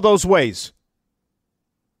beating you all those ways.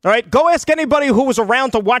 All right, go ask anybody who was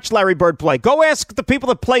around to watch Larry Bird play. Go ask the people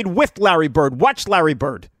that played with Larry Bird. Watch Larry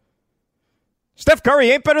Bird. Steph Curry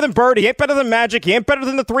ain't better than Bird. He ain't better than Magic. He ain't better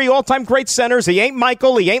than the 3 all-time great centers. He ain't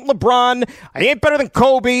Michael. He ain't LeBron. He ain't better than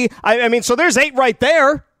Kobe. I mean, so there's 8 right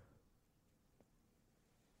there.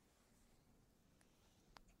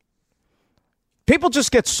 People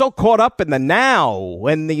just get so caught up in the now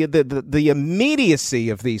and the immediacy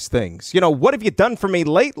of these things. What have you done for me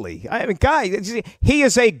lately? I mean, guy, he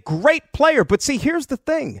is a great player. But see, here's the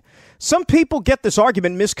thing. Some people get this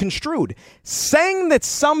argument misconstrued. Saying that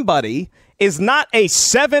somebody is not a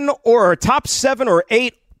 7 or a top 7 or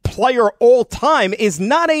 8 player all time is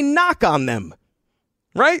not a knock on them.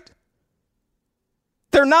 Right?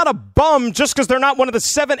 They're not a bum just because they're not one of the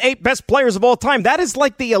 7, 8 best players of all time. That is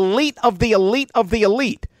like the elite of the elite of the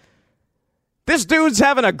elite. This dude's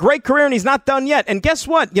having a great career and he's not done yet. And guess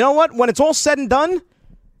what? You know what? When it's all said and done,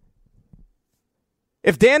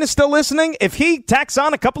 if Dan is still listening, if he tacks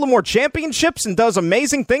on a couple of more championships and does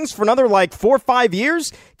amazing things for another 4 or 5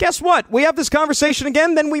 years, guess what? We have this conversation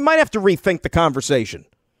again, then we might have to rethink the conversation.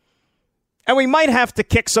 And we might have to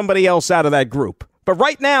kick somebody else out of that group. But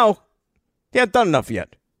right now, he hasn't done enough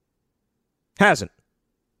yet. Hasn't.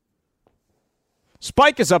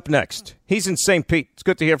 Spike is up next. He's in St. Pete. It's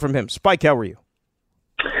good to hear from him. Spike, how are you?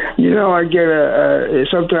 I get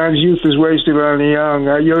sometimes youth is wasted on the young.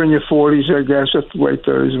 You're in your 40s, I guess, late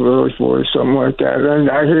 30s, early 40s, something like that. And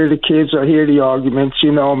I hear the kids, I hear the arguments.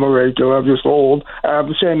 I'm a regular. I'm just old. I'm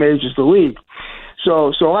the same age as the league.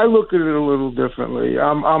 So I look at it a little differently.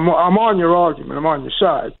 I'm on your argument. I'm on your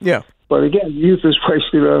side. Yeah. But again, youth is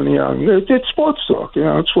wasted on the young. It's sports talk,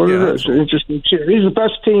 it's what it is. Interesting series. The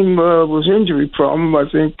best team was injury prone.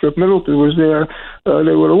 I think if Middleton was there,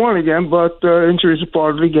 they would have won again. But injuries are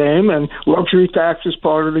part of the game, and luxury tax is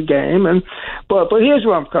part of the game. But here's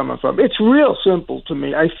where I'm coming from. It's real simple to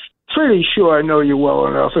me. I'm pretty sure I know you well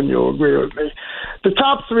enough, and you'll agree with me. The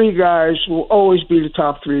top 3 guys will always be the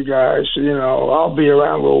top 3 guys. I'll be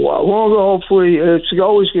around a little while longer, hopefully. It's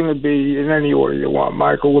always going to be in any order you want,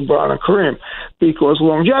 Michael, LeBron, and Kareem, because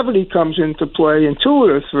longevity comes into play in 2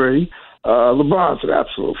 of the 3. LeBron's an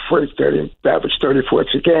absolute freak that he averaged 30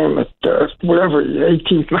 points a game at whatever,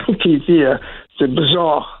 18th, 19th year. It's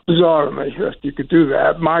bizarre to me that you could do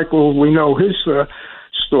that. Michael, we know his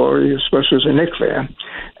story, especially as a Knicks fan.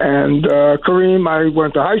 And Kareem, I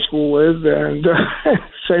went to high school with, and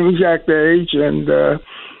same exact age, and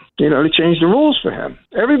they changed the rules for him.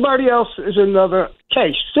 Everybody else is another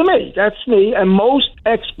case. To me, that's me, and most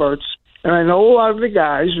experts, and I know a lot of the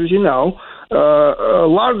guys, as you know, a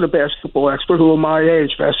lot of the basketball experts who are my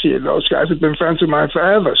age, Bessie and those guys have been friends of mine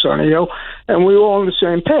forever, Sonny Hill, and we were all on the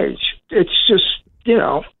same page. It's just,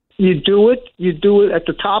 you do it at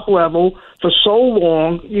the top level for so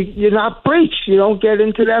long, you're not breached. You don't get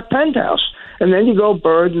into that penthouse. And then you go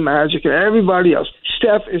Bird and Magic and everybody else.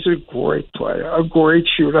 Steph is a great player, a great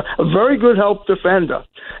shooter, a very good help defender,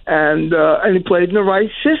 and he played in the right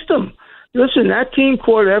system. Listen, that team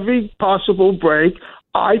caught every possible break.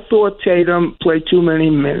 I thought Tatum played too many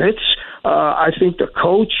minutes. I think the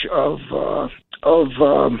coach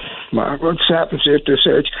what's happened at this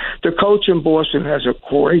age? The coach in Boston has a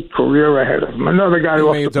great career ahead of him. Another guy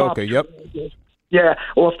off the pop tree. Yep. Yeah,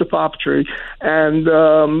 off the pop tree. And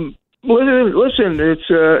Listen,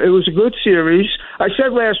 it was a good series. I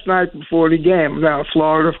said last night before the game. Now,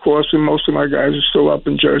 Florida, of course, and most of my guys are still up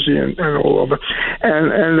in Jersey and all over,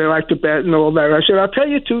 and they like to bet and all that. I said, I'll tell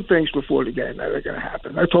you two things before the game that are going to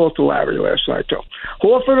happen. I talked to Larry last night, too.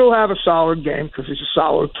 Horford will have a solid game because he's a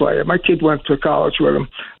solid player. My kid went to college with him,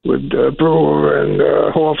 with Brewer and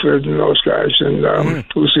Horford and those guys. And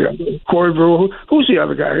who's the other? Corey Brewer. Who's the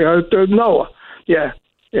other guy? Noah. Yeah.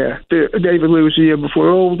 Yeah, David Lee was the year before,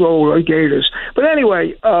 old Gators. But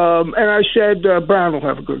anyway, and I said Brown will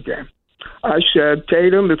have a good game. I said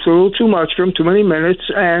Tatum, it's a little too much for him, too many minutes,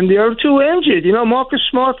 and the other two injured. Marcus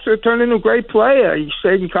Smart turned into a great player. He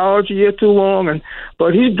stayed in college a year too long,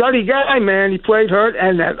 but he's a gutty guy, man. He played hurt,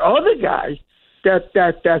 and that other guy,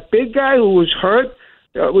 that big guy who was hurt,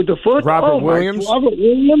 with the foot, Robert Williams. What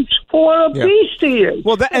a beast he is.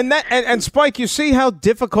 Well, and Spike, you see how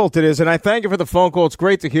difficult it is, and I thank you for the phone call. It's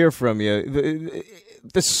great to hear from you.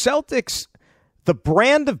 The Celtics, the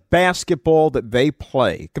brand of basketball that they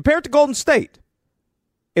play, compared to Golden State,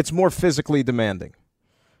 it's more physically demanding,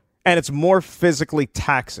 and it's more physically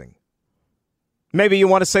taxing. Maybe you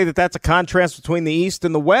want to say that that's a contrast between the East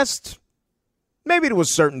and the West? Maybe to a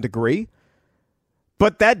certain degree.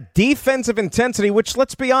 But that defensive intensity, which,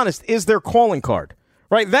 let's be honest, is their calling card,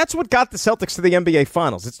 right? That's what got the Celtics to the NBA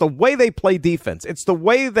Finals. It's the way they play defense. It's the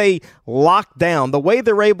way they lock down, the way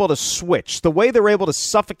they're able to switch, the way they're able to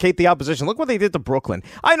suffocate the opposition. Look what they did to Brooklyn.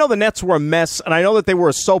 I know the Nets were a mess, and I know that they were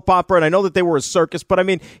a soap opera, and I know that they were a circus, but, I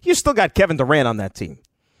mean, you still got Kevin Durant on that team.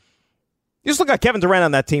 You still got Kevin Durant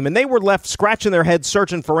on that team, and they were left scratching their heads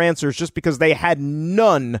searching for answers just because they had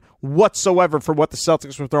none whatsoever for what the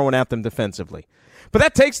Celtics were throwing at them defensively. But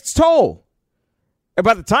that takes its toll. And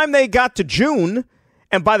by the time they got to June,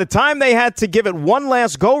 and by the time they had to give it one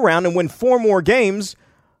last go-round and win 4 more games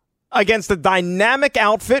against a dynamic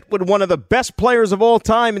outfit with one of the best players of all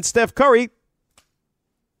time in Steph Curry,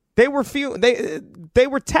 they were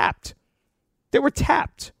tapped. They were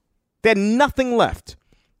tapped. They had nothing left.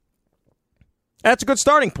 That's a good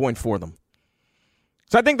starting point for them.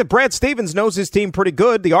 So I think that Brad Stevens knows his team pretty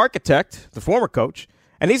good, the architect, the former coach,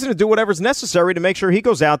 and he's going to do whatever's necessary to make sure he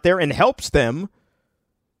goes out there and helps them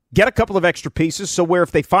get a couple of extra pieces so where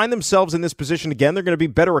if they find themselves in this position again, they're going to be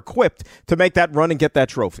better equipped to make that run and get that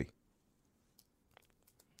trophy.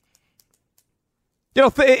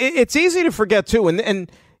 It's easy to forget, too.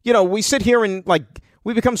 And we sit here and,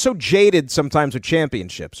 we become so jaded sometimes with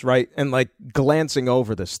championships, right? And, glancing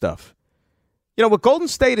over this stuff. What Golden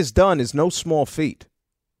State has done is no small feat.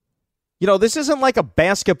 This isn't like a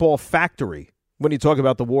basketball factory when you talk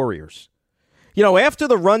about the Warriors. After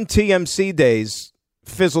the Run TMC days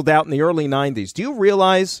fizzled out in the early 90s, do you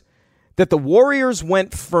realize that the Warriors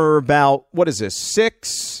went for about,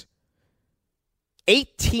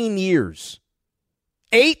 18 years.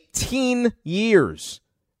 18 years.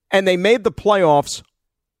 And they made the playoffs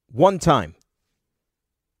one time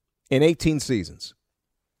in 18 seasons.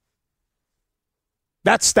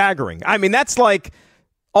 That's staggering. I mean, that's like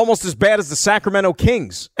almost as bad as the Sacramento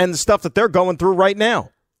Kings and the stuff that they're going through right now,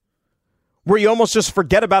 where you almost just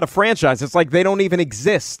forget about a franchise. It's like they don't even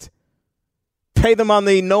exist. Pay them on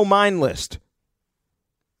the no-mind list.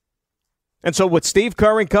 And so with Steve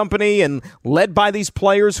Kerr and company and led by these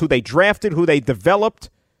players who they drafted, who they developed,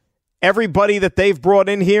 everybody that they've brought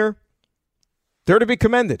in here, they're to be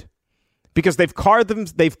commended because they've carved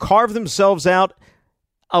themselves out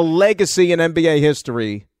a legacy in NBA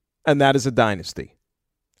history, and that is a dynasty.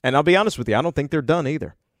 And I'll be honest with you, I don't think they're done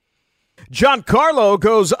either. Giancarlo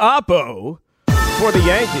goes oppo for the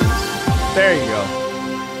Yankees. There you go.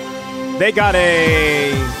 They got you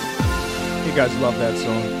guys love that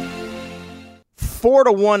song.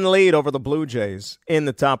 4-1 lead over the Blue Jays in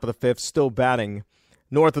the top of the 5th, still batting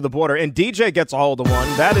north of the border. And DJ gets a hold of one.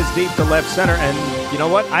 That is deep to left center. And you know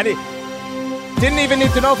what? I didn't even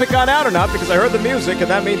need to know if it got out or not because I heard the music, and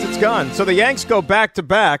that means it's gone. So the Yanks go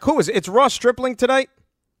back-to-back. Who is it? It's Ross Stripling tonight?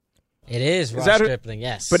 It is Ross Stripling,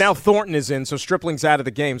 yes. But now Thornton is in, so Stripling's out of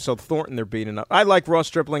the game, so Thornton they're beating up. I like Ross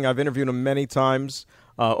Stripling. I've interviewed him many times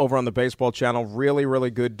over on the Baseball Channel. Really, really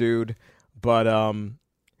good dude. But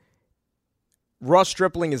Ross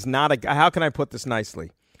Stripling is not a – how can I put this nicely?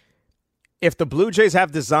 If the Blue Jays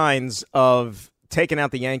have designs of taking out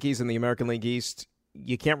the Yankees in the American League East,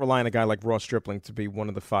 you can't rely on a guy like Ross Stripling to be one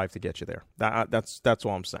of the 5 to get you there. That's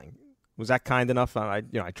all I'm saying. Was that kind enough? I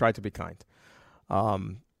tried to be kind.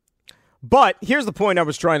 But here's the point I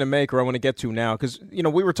was trying to make, or I want to get to now, because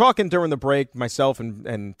we were talking during the break, myself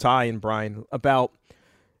and Ty and Brian, about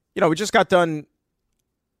we just got done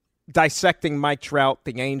dissecting Mike Trout,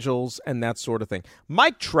 the Angels, and that sort of thing.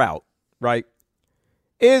 Mike Trout, right,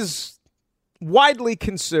 is widely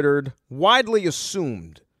considered, widely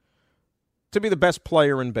assumed to be the best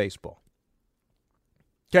player in baseball.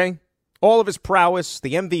 Okay? All of his prowess,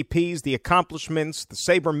 the MVPs, the accomplishments, the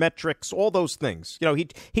sabermetrics, all those things.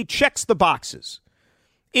 He checks the boxes,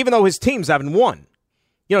 even though his teams haven't won.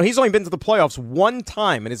 He's only been to the playoffs one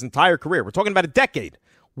time in his entire career. We're talking about a decade.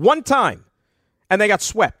 One time. And they got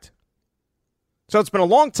swept. So it's been a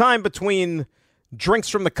long time between drinks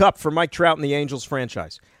from the cup for Mike Trout and the Angels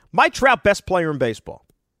franchise. Mike Trout, best player in baseball.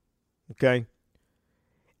 Okay?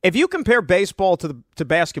 If you compare baseball to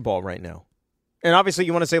basketball right now, and obviously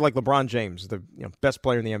you want to say like LeBron James, the best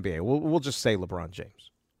player in the NBA. We'll just say LeBron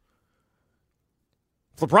James.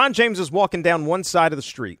 If LeBron James is walking down one side of the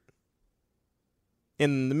street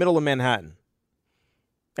in the middle of Manhattan,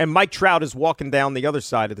 and Mike Trout is walking down the other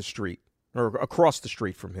side of the street, or across the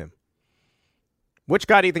street from him, which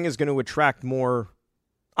guy do you think is going to attract more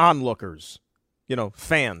onlookers,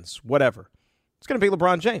 fans, whatever? It's going to be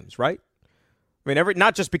LeBron James, right? I mean,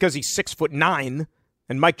 not just because he's 6'9",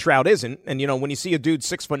 and Mike Trout isn't. And, when you see a dude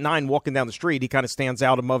 6'9" walking down the street, he kind of stands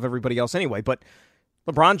out above everybody else anyway. But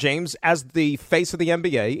LeBron James, as the face of the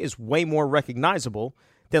NBA, is way more recognizable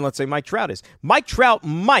than, let's say, Mike Trout is. Mike Trout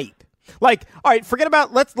might. All right, forget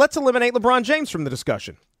about, let's eliminate LeBron James from the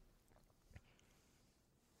discussion.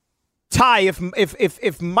 Ty,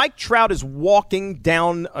 if Mike Trout is walking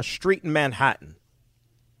down a street in Manhattan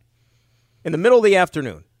in the middle of the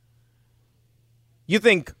afternoon, you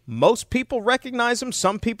think most people recognize him,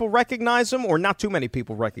 some people recognize him, or not too many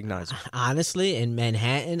people recognize him? Honestly, in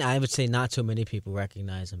Manhattan, I would say not too many people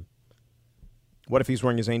recognize him. What if he's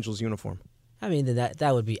wearing his Angels uniform? I mean,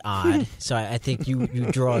 that would be odd. So I think you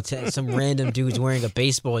draw some random dudes wearing a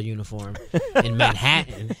baseball uniform in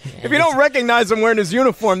Manhattan. If you don't recognize him wearing his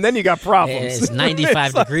uniform, then you got problems. It's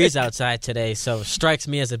 95 degrees outside today, so strikes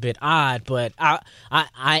me as a bit odd. But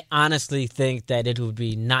I honestly think that it would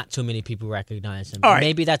be not too many people recognize him. All right.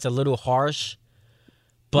 Maybe that's a little harsh.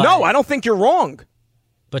 But no, I don't think you're wrong.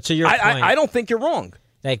 But to your point, I don't think you're wrong.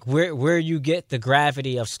 Like where you get the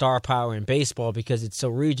gravity of star power in baseball because it's so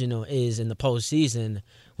regional is in the postseason.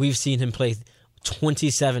 We've seen him play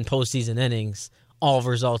 27 postseason innings, all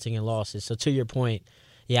resulting in losses. So to your point,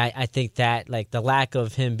 yeah, I think that like the lack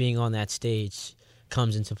of him being on that stage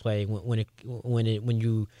comes into play when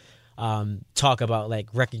you talk about like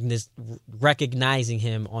recognizing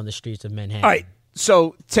him on the streets of Manhattan. All right,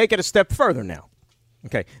 so take it a step further now.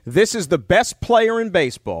 Okay, this is the best player in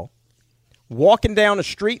baseball walking down a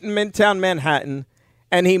street in Midtown Manhattan,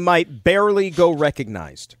 and he might barely go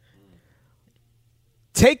recognized.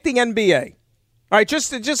 Take the NBA. All right,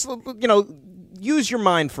 just use your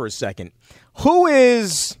mind for a second. Who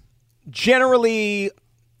is generally,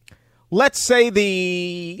 let's say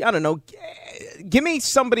give me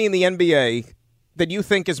somebody in the NBA that you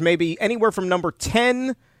think is maybe anywhere from number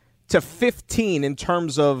 10 to 15 in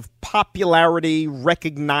terms of popularity,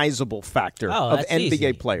 recognizable factor of NBA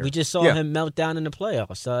easy. players. We just saw him melt down in the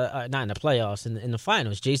playoffs. Not in the playoffs, in the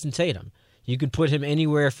finals. Jason Tatum. You could put him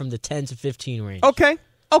anywhere from the 10 to 15 range. Okay,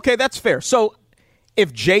 that's fair. So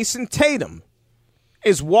if Jason Tatum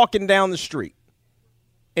is walking down the street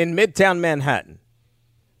in Midtown Manhattan,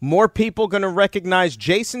 more people going to recognize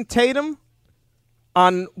Jason Tatum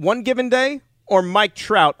on one given day or Mike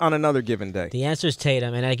Trout on another given day? The answer is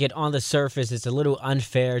Tatum, and I get on the surface, it's a little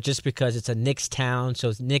unfair just because it's a Knicks town, so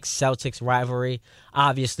it's Knicks-Celtics rivalry.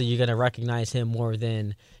 Obviously, you're going to recognize him more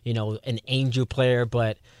than, an Angel player,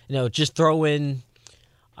 but, just throw in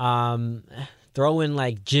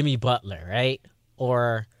like Jimmy Butler, right?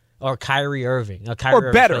 Or Kyrie Irving.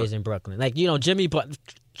 Kyrie Irving plays in Brooklyn. Like,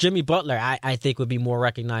 Jimmy Butler, I think would be more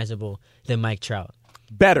recognizable than Mike Trout.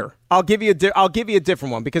 Better. I'll give you a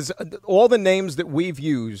different one because all the names that we've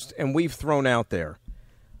used and we've thrown out there,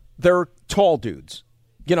 they're tall dudes.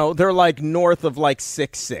 They're like north of like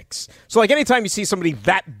 6'6". So like anytime you see somebody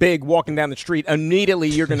that big walking down the street, immediately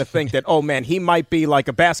you're going to think that, oh man, he might be like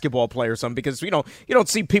a basketball player or something because you don't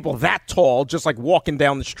see people that tall just like walking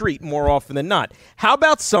down the street more often than not. How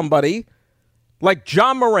about somebody like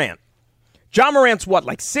John Morant? John Morant's what,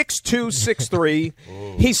 like 6'2",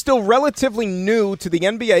 6'3". He's still relatively new to the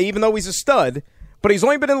NBA, even though he's a stud, but he's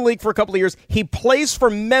only been in the league for a couple of years. He plays for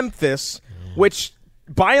Memphis, which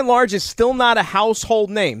by and large is still not a household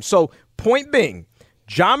name. So point being,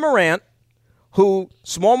 John Morant, who,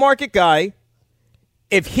 small market guy,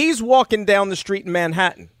 if he's walking down the street in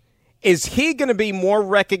Manhattan, is he going to be more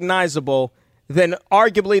recognizable than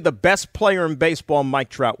arguably the best player in baseball, Mike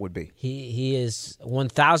Trout, would be? He is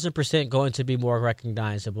 1,000% going to be more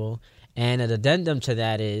recognizable. And an addendum to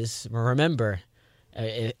that is, remember,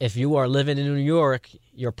 if you are living in New York,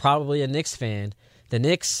 you're probably a Knicks fan. The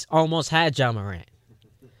Knicks almost had Ja Morant.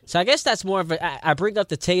 So I guess that's more of a... I bring up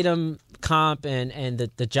the Tatum comp and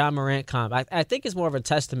the Ja Morant comp. I think it's more of a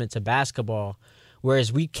testament to basketball,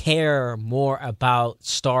 whereas we care more about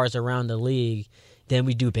stars around the league than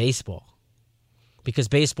we do baseball. Because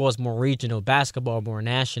baseball is more regional, basketball more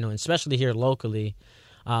national, and especially here locally.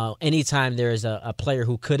 Anytime there is a player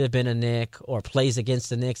who could have been a Knick or plays against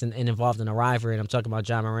the Knicks and involved in a rivalry, and I'm talking about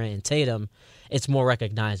Ja Morant and Tatum, it's more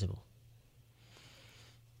recognizable.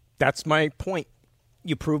 That's my point.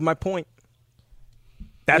 You proved my point.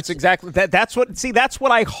 That's exactly that. That's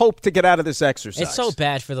what I hope to get out of this exercise. It's so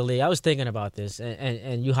bad for the league. I was thinking about this,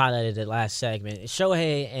 and you highlighted it last segment.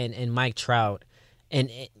 Shohei and Mike Trout,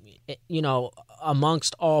 and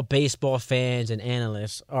amongst all baseball fans and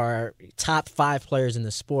analysts, are top 5 players in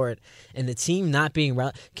the sport, and the team not being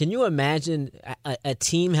relevant. Can you imagine a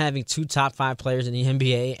team having 2 top 5 players in the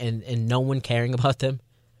NBA and no one caring about them?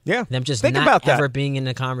 Yeah, them just think not about that. Ever being in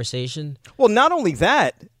the conversation. Well, not only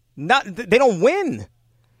that, they don't win.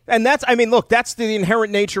 And that's the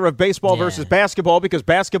inherent nature of baseball versus basketball, because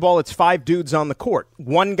basketball, it's 5 dudes on the court.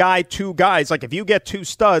 1 guy, 2 guys. Like, if you get 2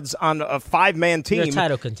 studs on a 5-man team. You're a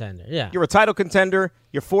title contender, yeah. You're a title contender.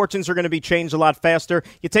 Your fortunes are going to be changed a lot faster.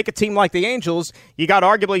 You take a team like the Angels, you got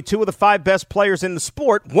arguably 2 of the 5 best players in the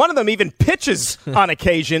sport. One of them even pitches on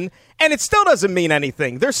occasion, and it still doesn't mean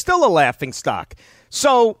anything. They're still a laughingstock.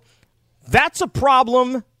 So that's a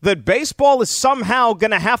problem that baseball is somehow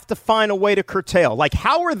going to have to find a way to curtail. Like,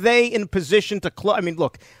 how are they in position to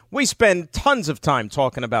look, we spend tons of time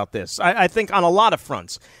talking about this, I think, on a lot of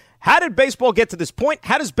fronts. How did baseball get to this point?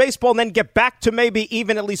 How does baseball then get back to maybe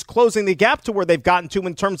even at least closing the gap to where they've gotten to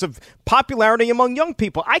in terms of popularity among young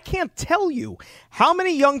people? I can't tell you how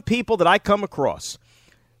many young people that I come across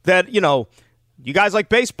that, you guys like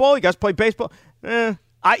baseball? You guys play baseball?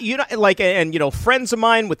 Friends of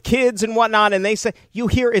mine with kids and whatnot, and they say, you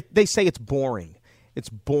hear it, they say it's boring. It's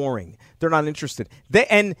boring. They're not interested.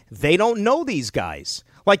 They don't know these guys.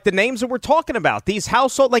 Like the names that we're talking about, these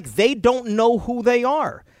household, like they don't know who they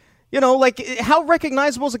are. How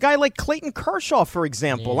recognizable is a guy like Clayton Kershaw, for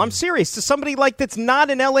example? Yeah. I'm serious. To somebody like that's not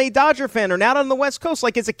an L.A. Dodger fan or not on the West Coast.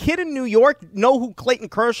 Like, as a kid in New York, know who Clayton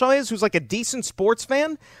Kershaw is, who's like a decent sports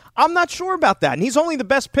fan? I'm not sure about that. And he's only the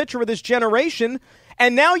best pitcher of this generation.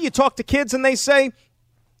 And now you talk to kids and they say,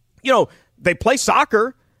 they play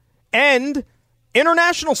soccer, and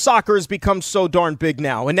international soccer has become so darn big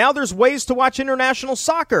now. And now there's ways to watch international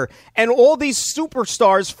soccer. And all these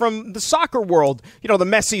superstars from the soccer world, the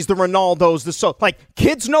Messis, the Ronaldos,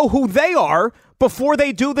 kids know who they are before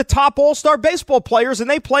they do the top all-star baseball players, and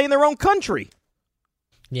they play in their own country.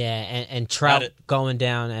 Yeah, and Trout going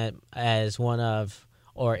down as one of,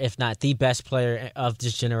 or if not the best player of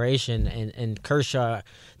this generation, and Kershaw,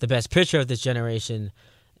 the best pitcher of this generation,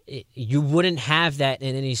 you wouldn't have that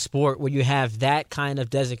in any sport where you have that kind of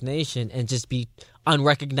designation and just be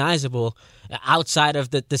unrecognizable outside of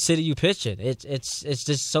the city you pitch in. It's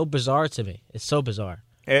just so bizarre to me. It's so bizarre.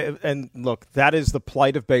 And look, that is the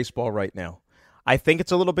plight of baseball right now. I think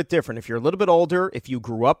it's a little bit different. If you're a little bit older, if you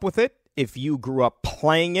grew up with it, if you grew up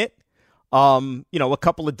playing it, a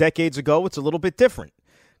couple of decades ago, it's a little bit different.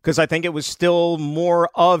 Because I think it was still more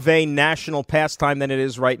of a national pastime than it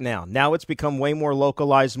is right now. Now it's become way more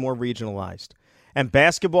localized, more regionalized. And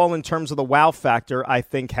basketball, in terms of the wow factor, I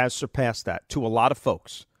think has surpassed that to a lot of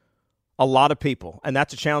folks, a lot of people. And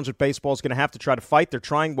that's a challenge that baseball is going to have to try to fight. They're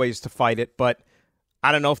trying ways to fight it, but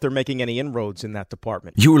I don't know if they're making any inroads in that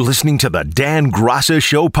department. You're listening to the Dan Graca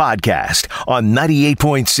Show podcast on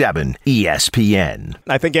 98.7 ESPN.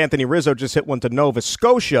 I think Anthony Rizzo just hit one to Nova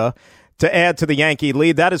Scotia to add to the Yankee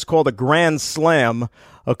lead. That is called a grand slam,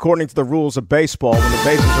 according to the rules of baseball. When the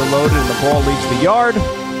bases are loaded and the ball leaves the yard,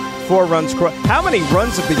 4 runs. How many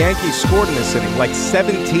runs have the Yankees scored in this inning? Like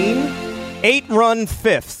 17? 8-run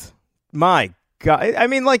 5th. My God. I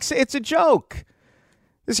mean, it's a joke.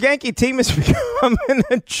 This Yankee team is becoming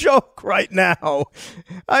a joke right now.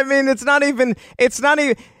 I mean, it's not even.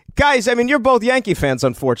 Guys, I mean, you're both Yankee fans,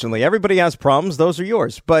 unfortunately. Everybody has problems. Those are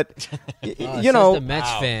yours. But, the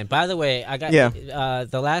Mets fan. By the way, I got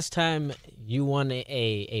the last time you won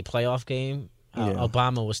a playoff game,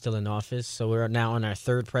 Obama was still in office. So we're now on our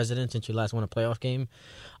 3rd president since you last won a playoff game.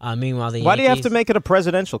 Meanwhile, Why do you have to make it a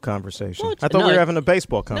presidential conversation? Well, I thought we were having a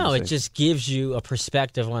baseball conversation. No, it just gives you a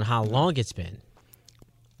perspective on how long it's been.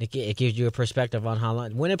 It gives you a perspective on how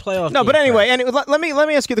long. When a playoff. No, but anyway, let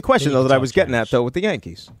me ask you the question though that I was getting at though with the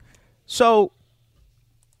Yankees. So,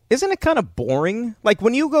 isn't it kind of boring? Like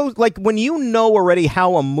when you know already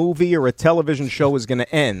how a movie or a television show is going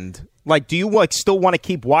to end. Like, do you still want to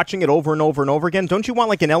keep watching it over and over and over again? Don't you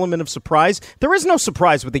want an element of surprise? There is no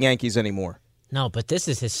surprise with the Yankees anymore. No, but this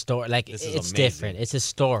is historic. Like, it's different. It's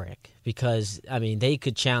historic because, I mean, they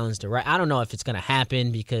could challenge the right. I don't know if it's going to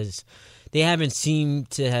happen because they haven't seemed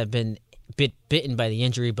to have been bitten by the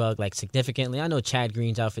injury bug, like, significantly. I know Chad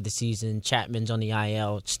Green's out for the season. Chapman's on the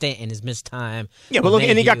IL. Stanton has missed time. Yeah, but look,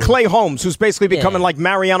 and you got Clay Holmes, who's basically becoming like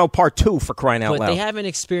Mariano Part 2 for crying out loud. But they haven't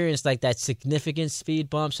experienced, like, that significant speed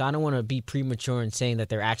bump, so I don't want to be premature in saying that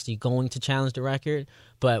they're actually going to challenge the record.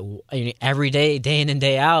 But every day, day in and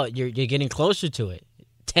day out, you're getting closer to it.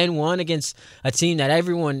 10-1 against a team that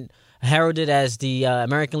everyone heralded as the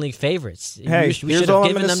American League favorites. Hey, we should have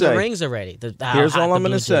given them the rings already. Here's all I'm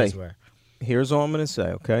going to say. Here's all I'm going to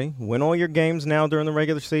say, okay? Win all your games now during the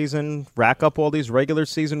regular season, rack up all these regular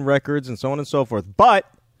season records and so on and so forth. But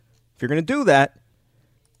if you're going to do that,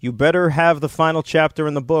 you better have the final chapter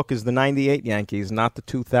in the book is the 98 Yankees, not the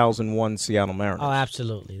 2001 Seattle Mariners. Oh,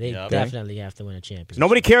 absolutely. They definitely have to win a championship.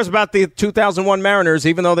 Nobody cares about the 2001 Mariners,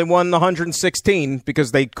 even though they won the 116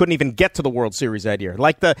 because they couldn't even get to the World Series that year.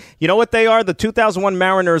 You know what they are? The 2001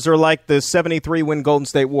 Mariners are like the 73-win Golden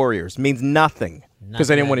State Warriors. It means nothing because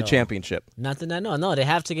they didn't win a championship. Nothing I know. No, they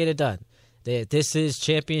have to get it done. This is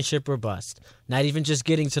championship or bust. Not even just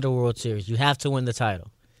getting to the World Series. You have to win the title.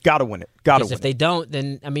 Got to win it. Got to win it. If they don't,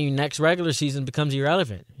 then, next regular season becomes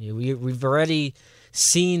irrelevant. We've already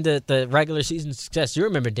seen the regular season success. You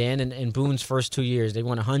remember, Dan, in Boone's first 2 years, they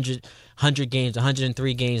won 100 games,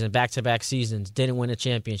 103 games in back-to-back seasons, didn't win a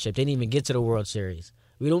championship, didn't even get to the World Series.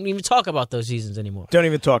 We don't even talk about those seasons anymore. Don't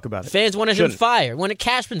even talk about it. Fans wanted him fired, wanted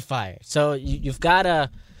Cashman fired. So you've got to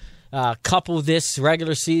couple this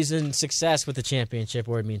regular season success with the championship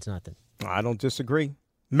or it means nothing. I don't disagree.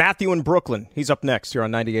 Matthew in Brooklyn. He's up next here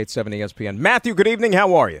on 98.7 ESPN. Matthew, good evening.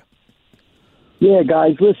 How are you? Yeah,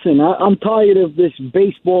 guys, listen, I'm tired of this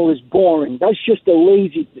baseball is boring. That's just a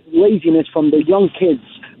laziness from the young kids.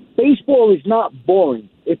 Baseball is not boring.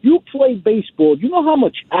 If you play baseball, you know how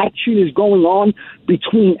much action is going on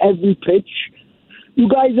between every pitch? You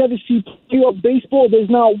guys ever see baseball? There's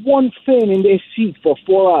not one fan in their seat for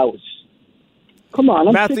 4 hours. Come on,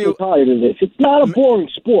 I'm sick and tired of this. It's not a boring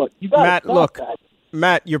sport. You got to stop that.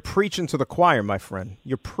 Matt, you're preaching to the choir, my friend.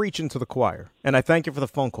 You're preaching to the choir, and I thank you for the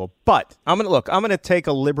phone call. But I'm going to take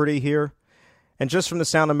a liberty here, and just from the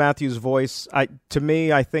sound of Matthew's voice, I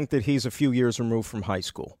think that he's a few years removed from high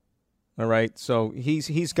school. All right, so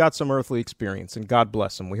he's got some earthly experience, and God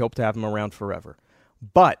bless him. We hope to have him around forever.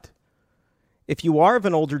 But if you are of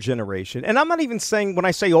an older generation, and I'm not even saying when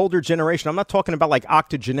I say older generation, I'm not talking about like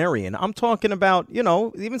octogenarian. I'm talking about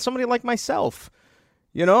even somebody like myself.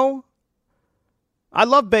 I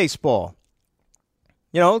love baseball.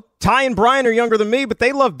 Ty and Brian are younger than me, but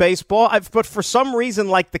they love baseball. But for some reason,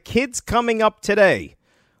 like the kids coming up today,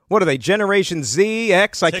 what are they? Generation Z,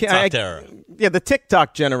 X? TikTok era. Yeah, the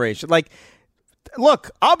TikTok generation. Like,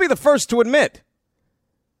 look, I'll be the first to admit,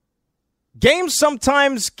 games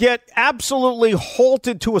sometimes get absolutely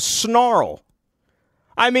halted to a snarl.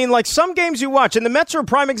 Like some games you watch, and the Mets are a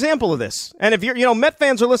prime example of this. And if you're, Met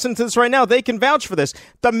fans are listening to this right now, they can vouch for this.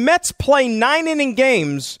 The Mets play 9-inning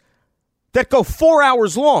games that go 4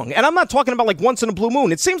 hours long. And I'm not talking about like once in a blue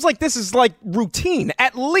moon. It seems like this is like routine.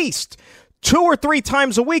 At least 2 or 3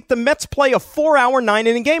 times a week, the Mets play a 4-hour,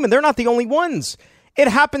 9-inning game, and they're not the only ones. It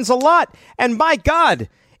happens a lot. And my God,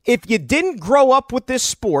 if you didn't grow up with this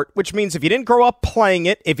sport, which means if you didn't grow up playing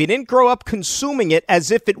it, if you didn't grow up consuming it as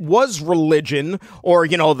if it was religion or,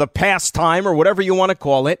 the pastime or whatever you want to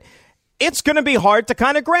call it, it's going to be hard to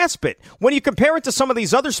kind of grasp it. When you compare it to some of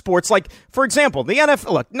these other sports, like, for example, the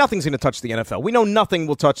NFL, look, nothing's going to touch the NFL. We know nothing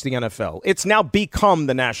will touch the NFL. It's now become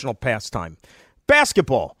the national pastime.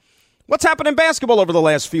 Basketball. What's happened in basketball over the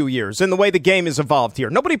last few years in the way the game has evolved here?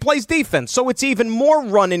 Nobody plays defense, so it's even more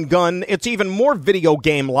run and gun. It's even more video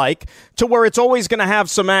game-like to where it's always going to have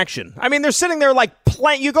some action. They're sitting there like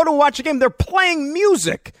playing. You go to watch a game, they're playing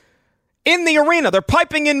music in the arena. They're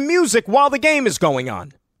piping in music while the game is going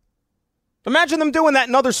on. Imagine them doing that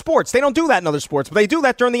in other sports. They don't do that in other sports, but they do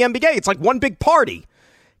that during the NBA. It's like one big party.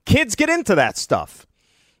 Kids get into that stuff.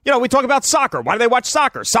 We talk about soccer. Why do they watch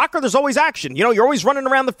soccer? Soccer, there's always action. You're always running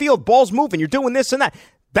around the field, ball's moving, you're doing this and that.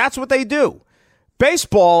 That's what they do.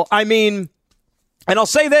 Baseball, and I'll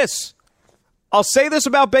say this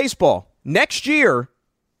about baseball. Next year,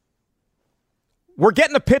 we're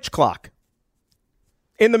getting a pitch clock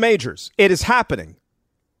in the majors. It is happening.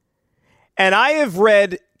 And I have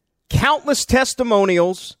read countless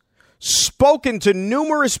testimonials, spoken to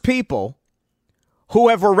numerous people who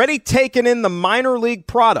have already taken in the minor league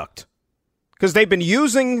product because they've been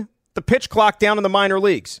using the pitch clock down in the minor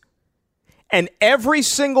leagues. And every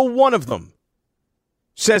single one of them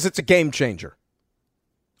says it's a game changer.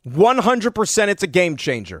 100% it's a game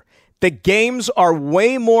changer. The games are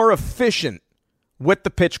way more efficient with the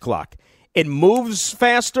pitch clock. It moves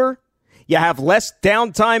faster. You have less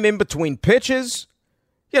downtime in between pitches.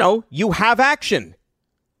 You have action.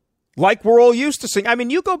 Like we're all used to seeing. I mean,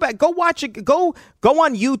 you go back, go watch it, go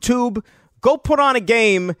on YouTube, go put on a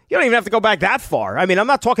game. You don't even have to go back that far. I mean, I'm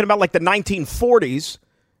not talking about like the 1940s,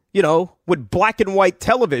 with black and white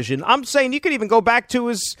television. I'm saying you could even go back to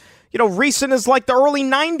as, recent as like the early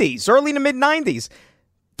 90s, early to mid 90s.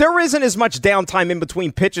 There isn't as much downtime in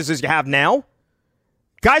between pitches as you have now.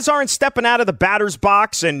 Guys aren't stepping out of the batter's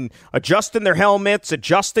box and adjusting their helmets,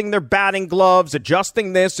 adjusting their batting gloves,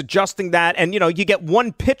 adjusting this, adjusting that. And, you get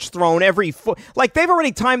one pitch thrown every foot. Like, they've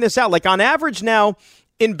already timed this out. Like, on average now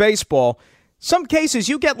in baseball, some cases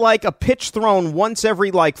you get like a pitch thrown once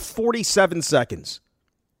every like 47 seconds.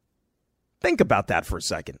 Think about that for a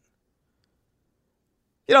second.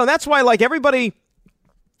 That's why, like, everybody,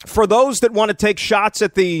 for those that want to take shots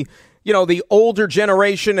at the older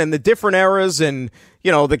generation and the different eras and,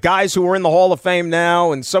 the guys who are in the Hall of Fame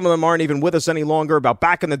now, and some of them aren't even with us any longer, about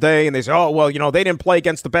back in the day, and they say, oh, well, they didn't play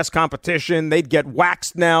against the best competition. They'd get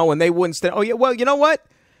waxed now, and they wouldn't stand. Oh, yeah, well, you know what?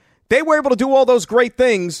 They were able to do all those great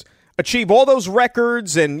things, achieve all those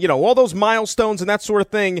records and, all those milestones and that sort of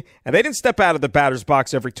thing, and they didn't step out of the batter's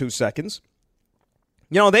box every 2 seconds.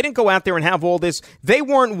 They didn't go out there and have all this. They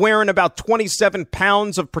weren't wearing about 27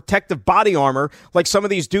 pounds of protective body armor like some of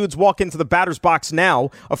these dudes walk into the batter's box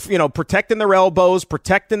now, of, protecting their elbows,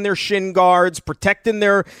 protecting their shin guards, protecting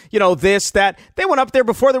their, this, that. They went up there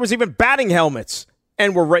before there was even batting helmets.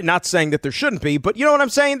 And we're not saying that there shouldn't be, but you know what I'm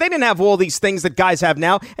saying? They didn't have all these things that guys have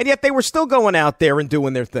now, and yet they were still going out there and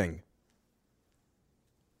doing their thing.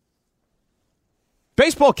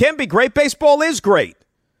 Baseball can be great. Baseball is great.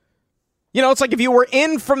 It's like if you were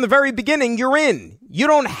in from the very beginning, you're in. You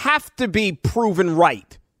don't have to be proven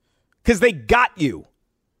right because they got you.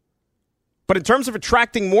 But in terms of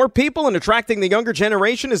attracting more people and attracting the younger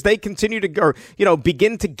generation as they continue to,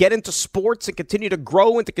 begin to get into sports and continue to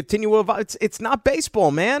grow and to continue to evolve, it's not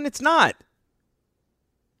baseball, man. It's not.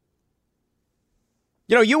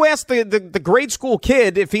 You ask the grade school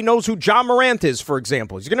kid if he knows who John Morant is, for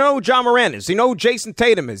example. He's going to know who John Morant is. Does he know who Jason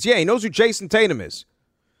Tatum is? Yeah, he knows who Jason Tatum is.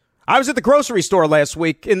 I was at the grocery store last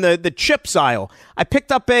week in the chips aisle. I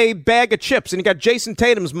picked up a bag of chips, and you got Jason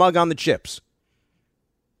Tatum's mug on the chips.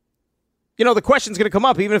 The question's going to come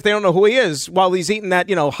up, even if they don't know who he is, while he's eating that,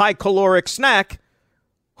 high-caloric snack.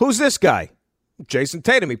 Who's this guy? Jason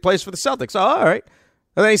Tatum. He plays for the Celtics. Oh, all right.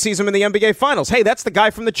 And then he sees him in the NBA Finals. Hey, that's the guy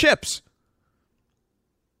from the chips.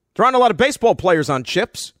 There aren't a lot of baseball players on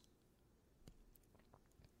chips.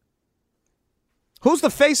 Who's the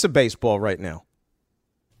face of baseball right now?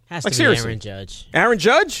 Has to be seriously. Aaron Judge. Aaron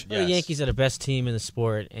Judge? Yes. The Yankees are the best team in the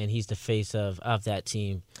sport, and he's the face of that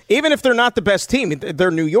team. Even if they're not the best team,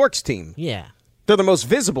 they're New York's team. Yeah. They're the most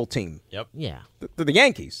visible team. Yep. Yeah. They're the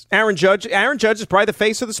Yankees. Aaron Judge is probably the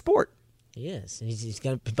face of the sport. He is. And he's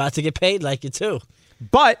about to get paid like it, too.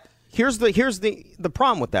 But here's the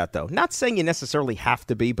problem with that, though. Not saying you necessarily have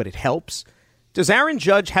to be, but it helps. Does Aaron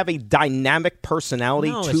Judge have a dynamic personality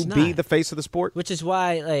to be the face of the sport? Which is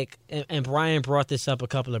why, and Brian brought this up a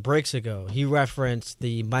couple of breaks ago. He referenced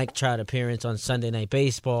the Mike Trout appearance on Sunday Night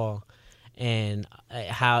Baseball and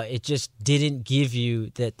how it just didn't give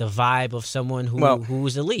you the vibe of someone who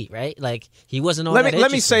was elite, right? Like, he wasn't all that interesting.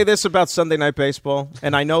 Let me say this about Sunday Night Baseball,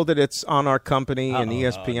 and I know that it's on our company and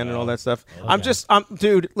ESPN and all that stuff. Okay.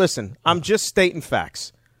 Dude, listen, I'm just stating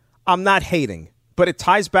facts. I'm not hating. But it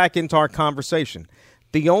ties back into our conversation.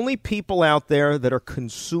 The only people out there that are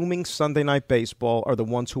consuming Sunday Night Baseball are the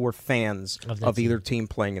ones who are fans of either team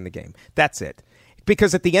playing in the game. That's it.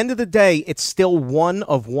 Because at the end of the day, it's still one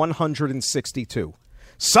of 162.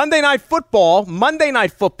 Sunday Night Football, Monday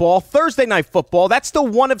Night Football, Thursday Night Football, that's still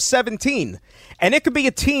one of 17. And it could be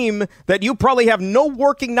a team that you probably have no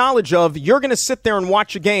working knowledge of. You're going to sit there and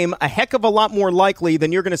watch a game a heck of a lot more likely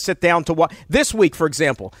than you're going to sit down to watch. This week, for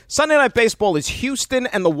example, Sunday Night Baseball is Houston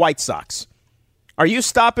and the White Sox. Are you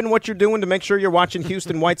stopping what you're doing to make sure you're watching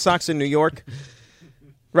Houston White Sox in New York?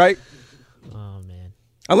 Right? Oh, man.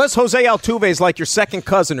 Unless Jose Altuve is like your second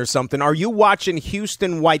cousin or something, are you watching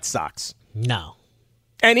Houston White Sox? No.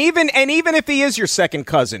 And even if he is your second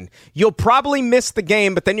cousin, you'll probably miss the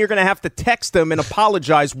game, but then you're going to have to text him and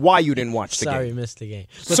apologize why you didn't watch the game. Sorry, I missed the game.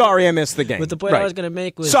 I missed the game. But the point I was going to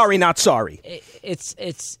make was... Sorry, not sorry. Is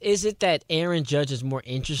it that Aaron Judge is more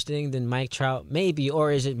interesting than Mike Trout? Maybe.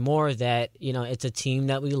 Or is it more that, it's a team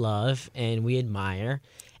that we love and we admire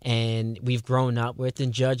and we've grown up with,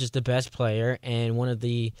 and Judge is the best player and one of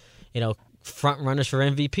the, front runners for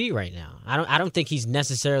MVP right now. I don't think he's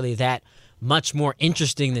necessarily that much more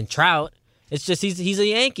interesting than Trout. It's just he's a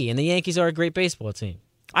Yankee, and the Yankees are a great baseball team.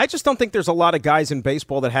 I just don't think there's a lot of guys in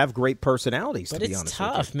baseball that have great personalities, to be honest. But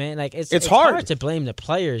it's tough, man. Like it's hard to blame the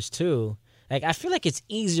players, too. Like, I feel like it's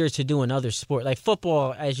easier to do in other sports. Like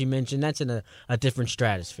football, as you mentioned, that's in a different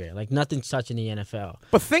stratosphere. Like, nothing's touching the NFL.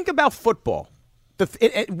 But think about football.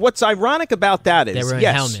 What's ironic about that is, they're wearing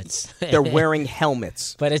helmets. They're wearing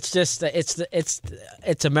helmets. But it's just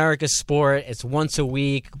it's America's sport. It's once a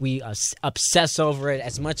week. We obsess over it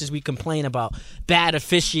as much as we complain about bad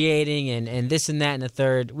officiating and this and that and the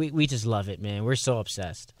third. We just love it, man. We're so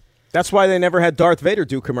obsessed. That's why they never had Darth Vader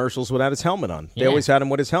do commercials without his helmet on. They always had him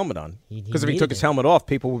with his helmet on. Because if he took his helmet off,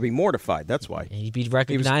 people would be mortified. That's why. He'd be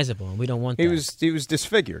recognizable, and we don't want that. He was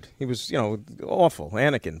disfigured. He was, awful.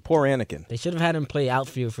 Anakin. Poor Anakin. They should have had him play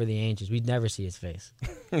outfield for the Angels. We'd never see his face.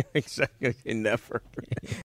 Exactly. Never.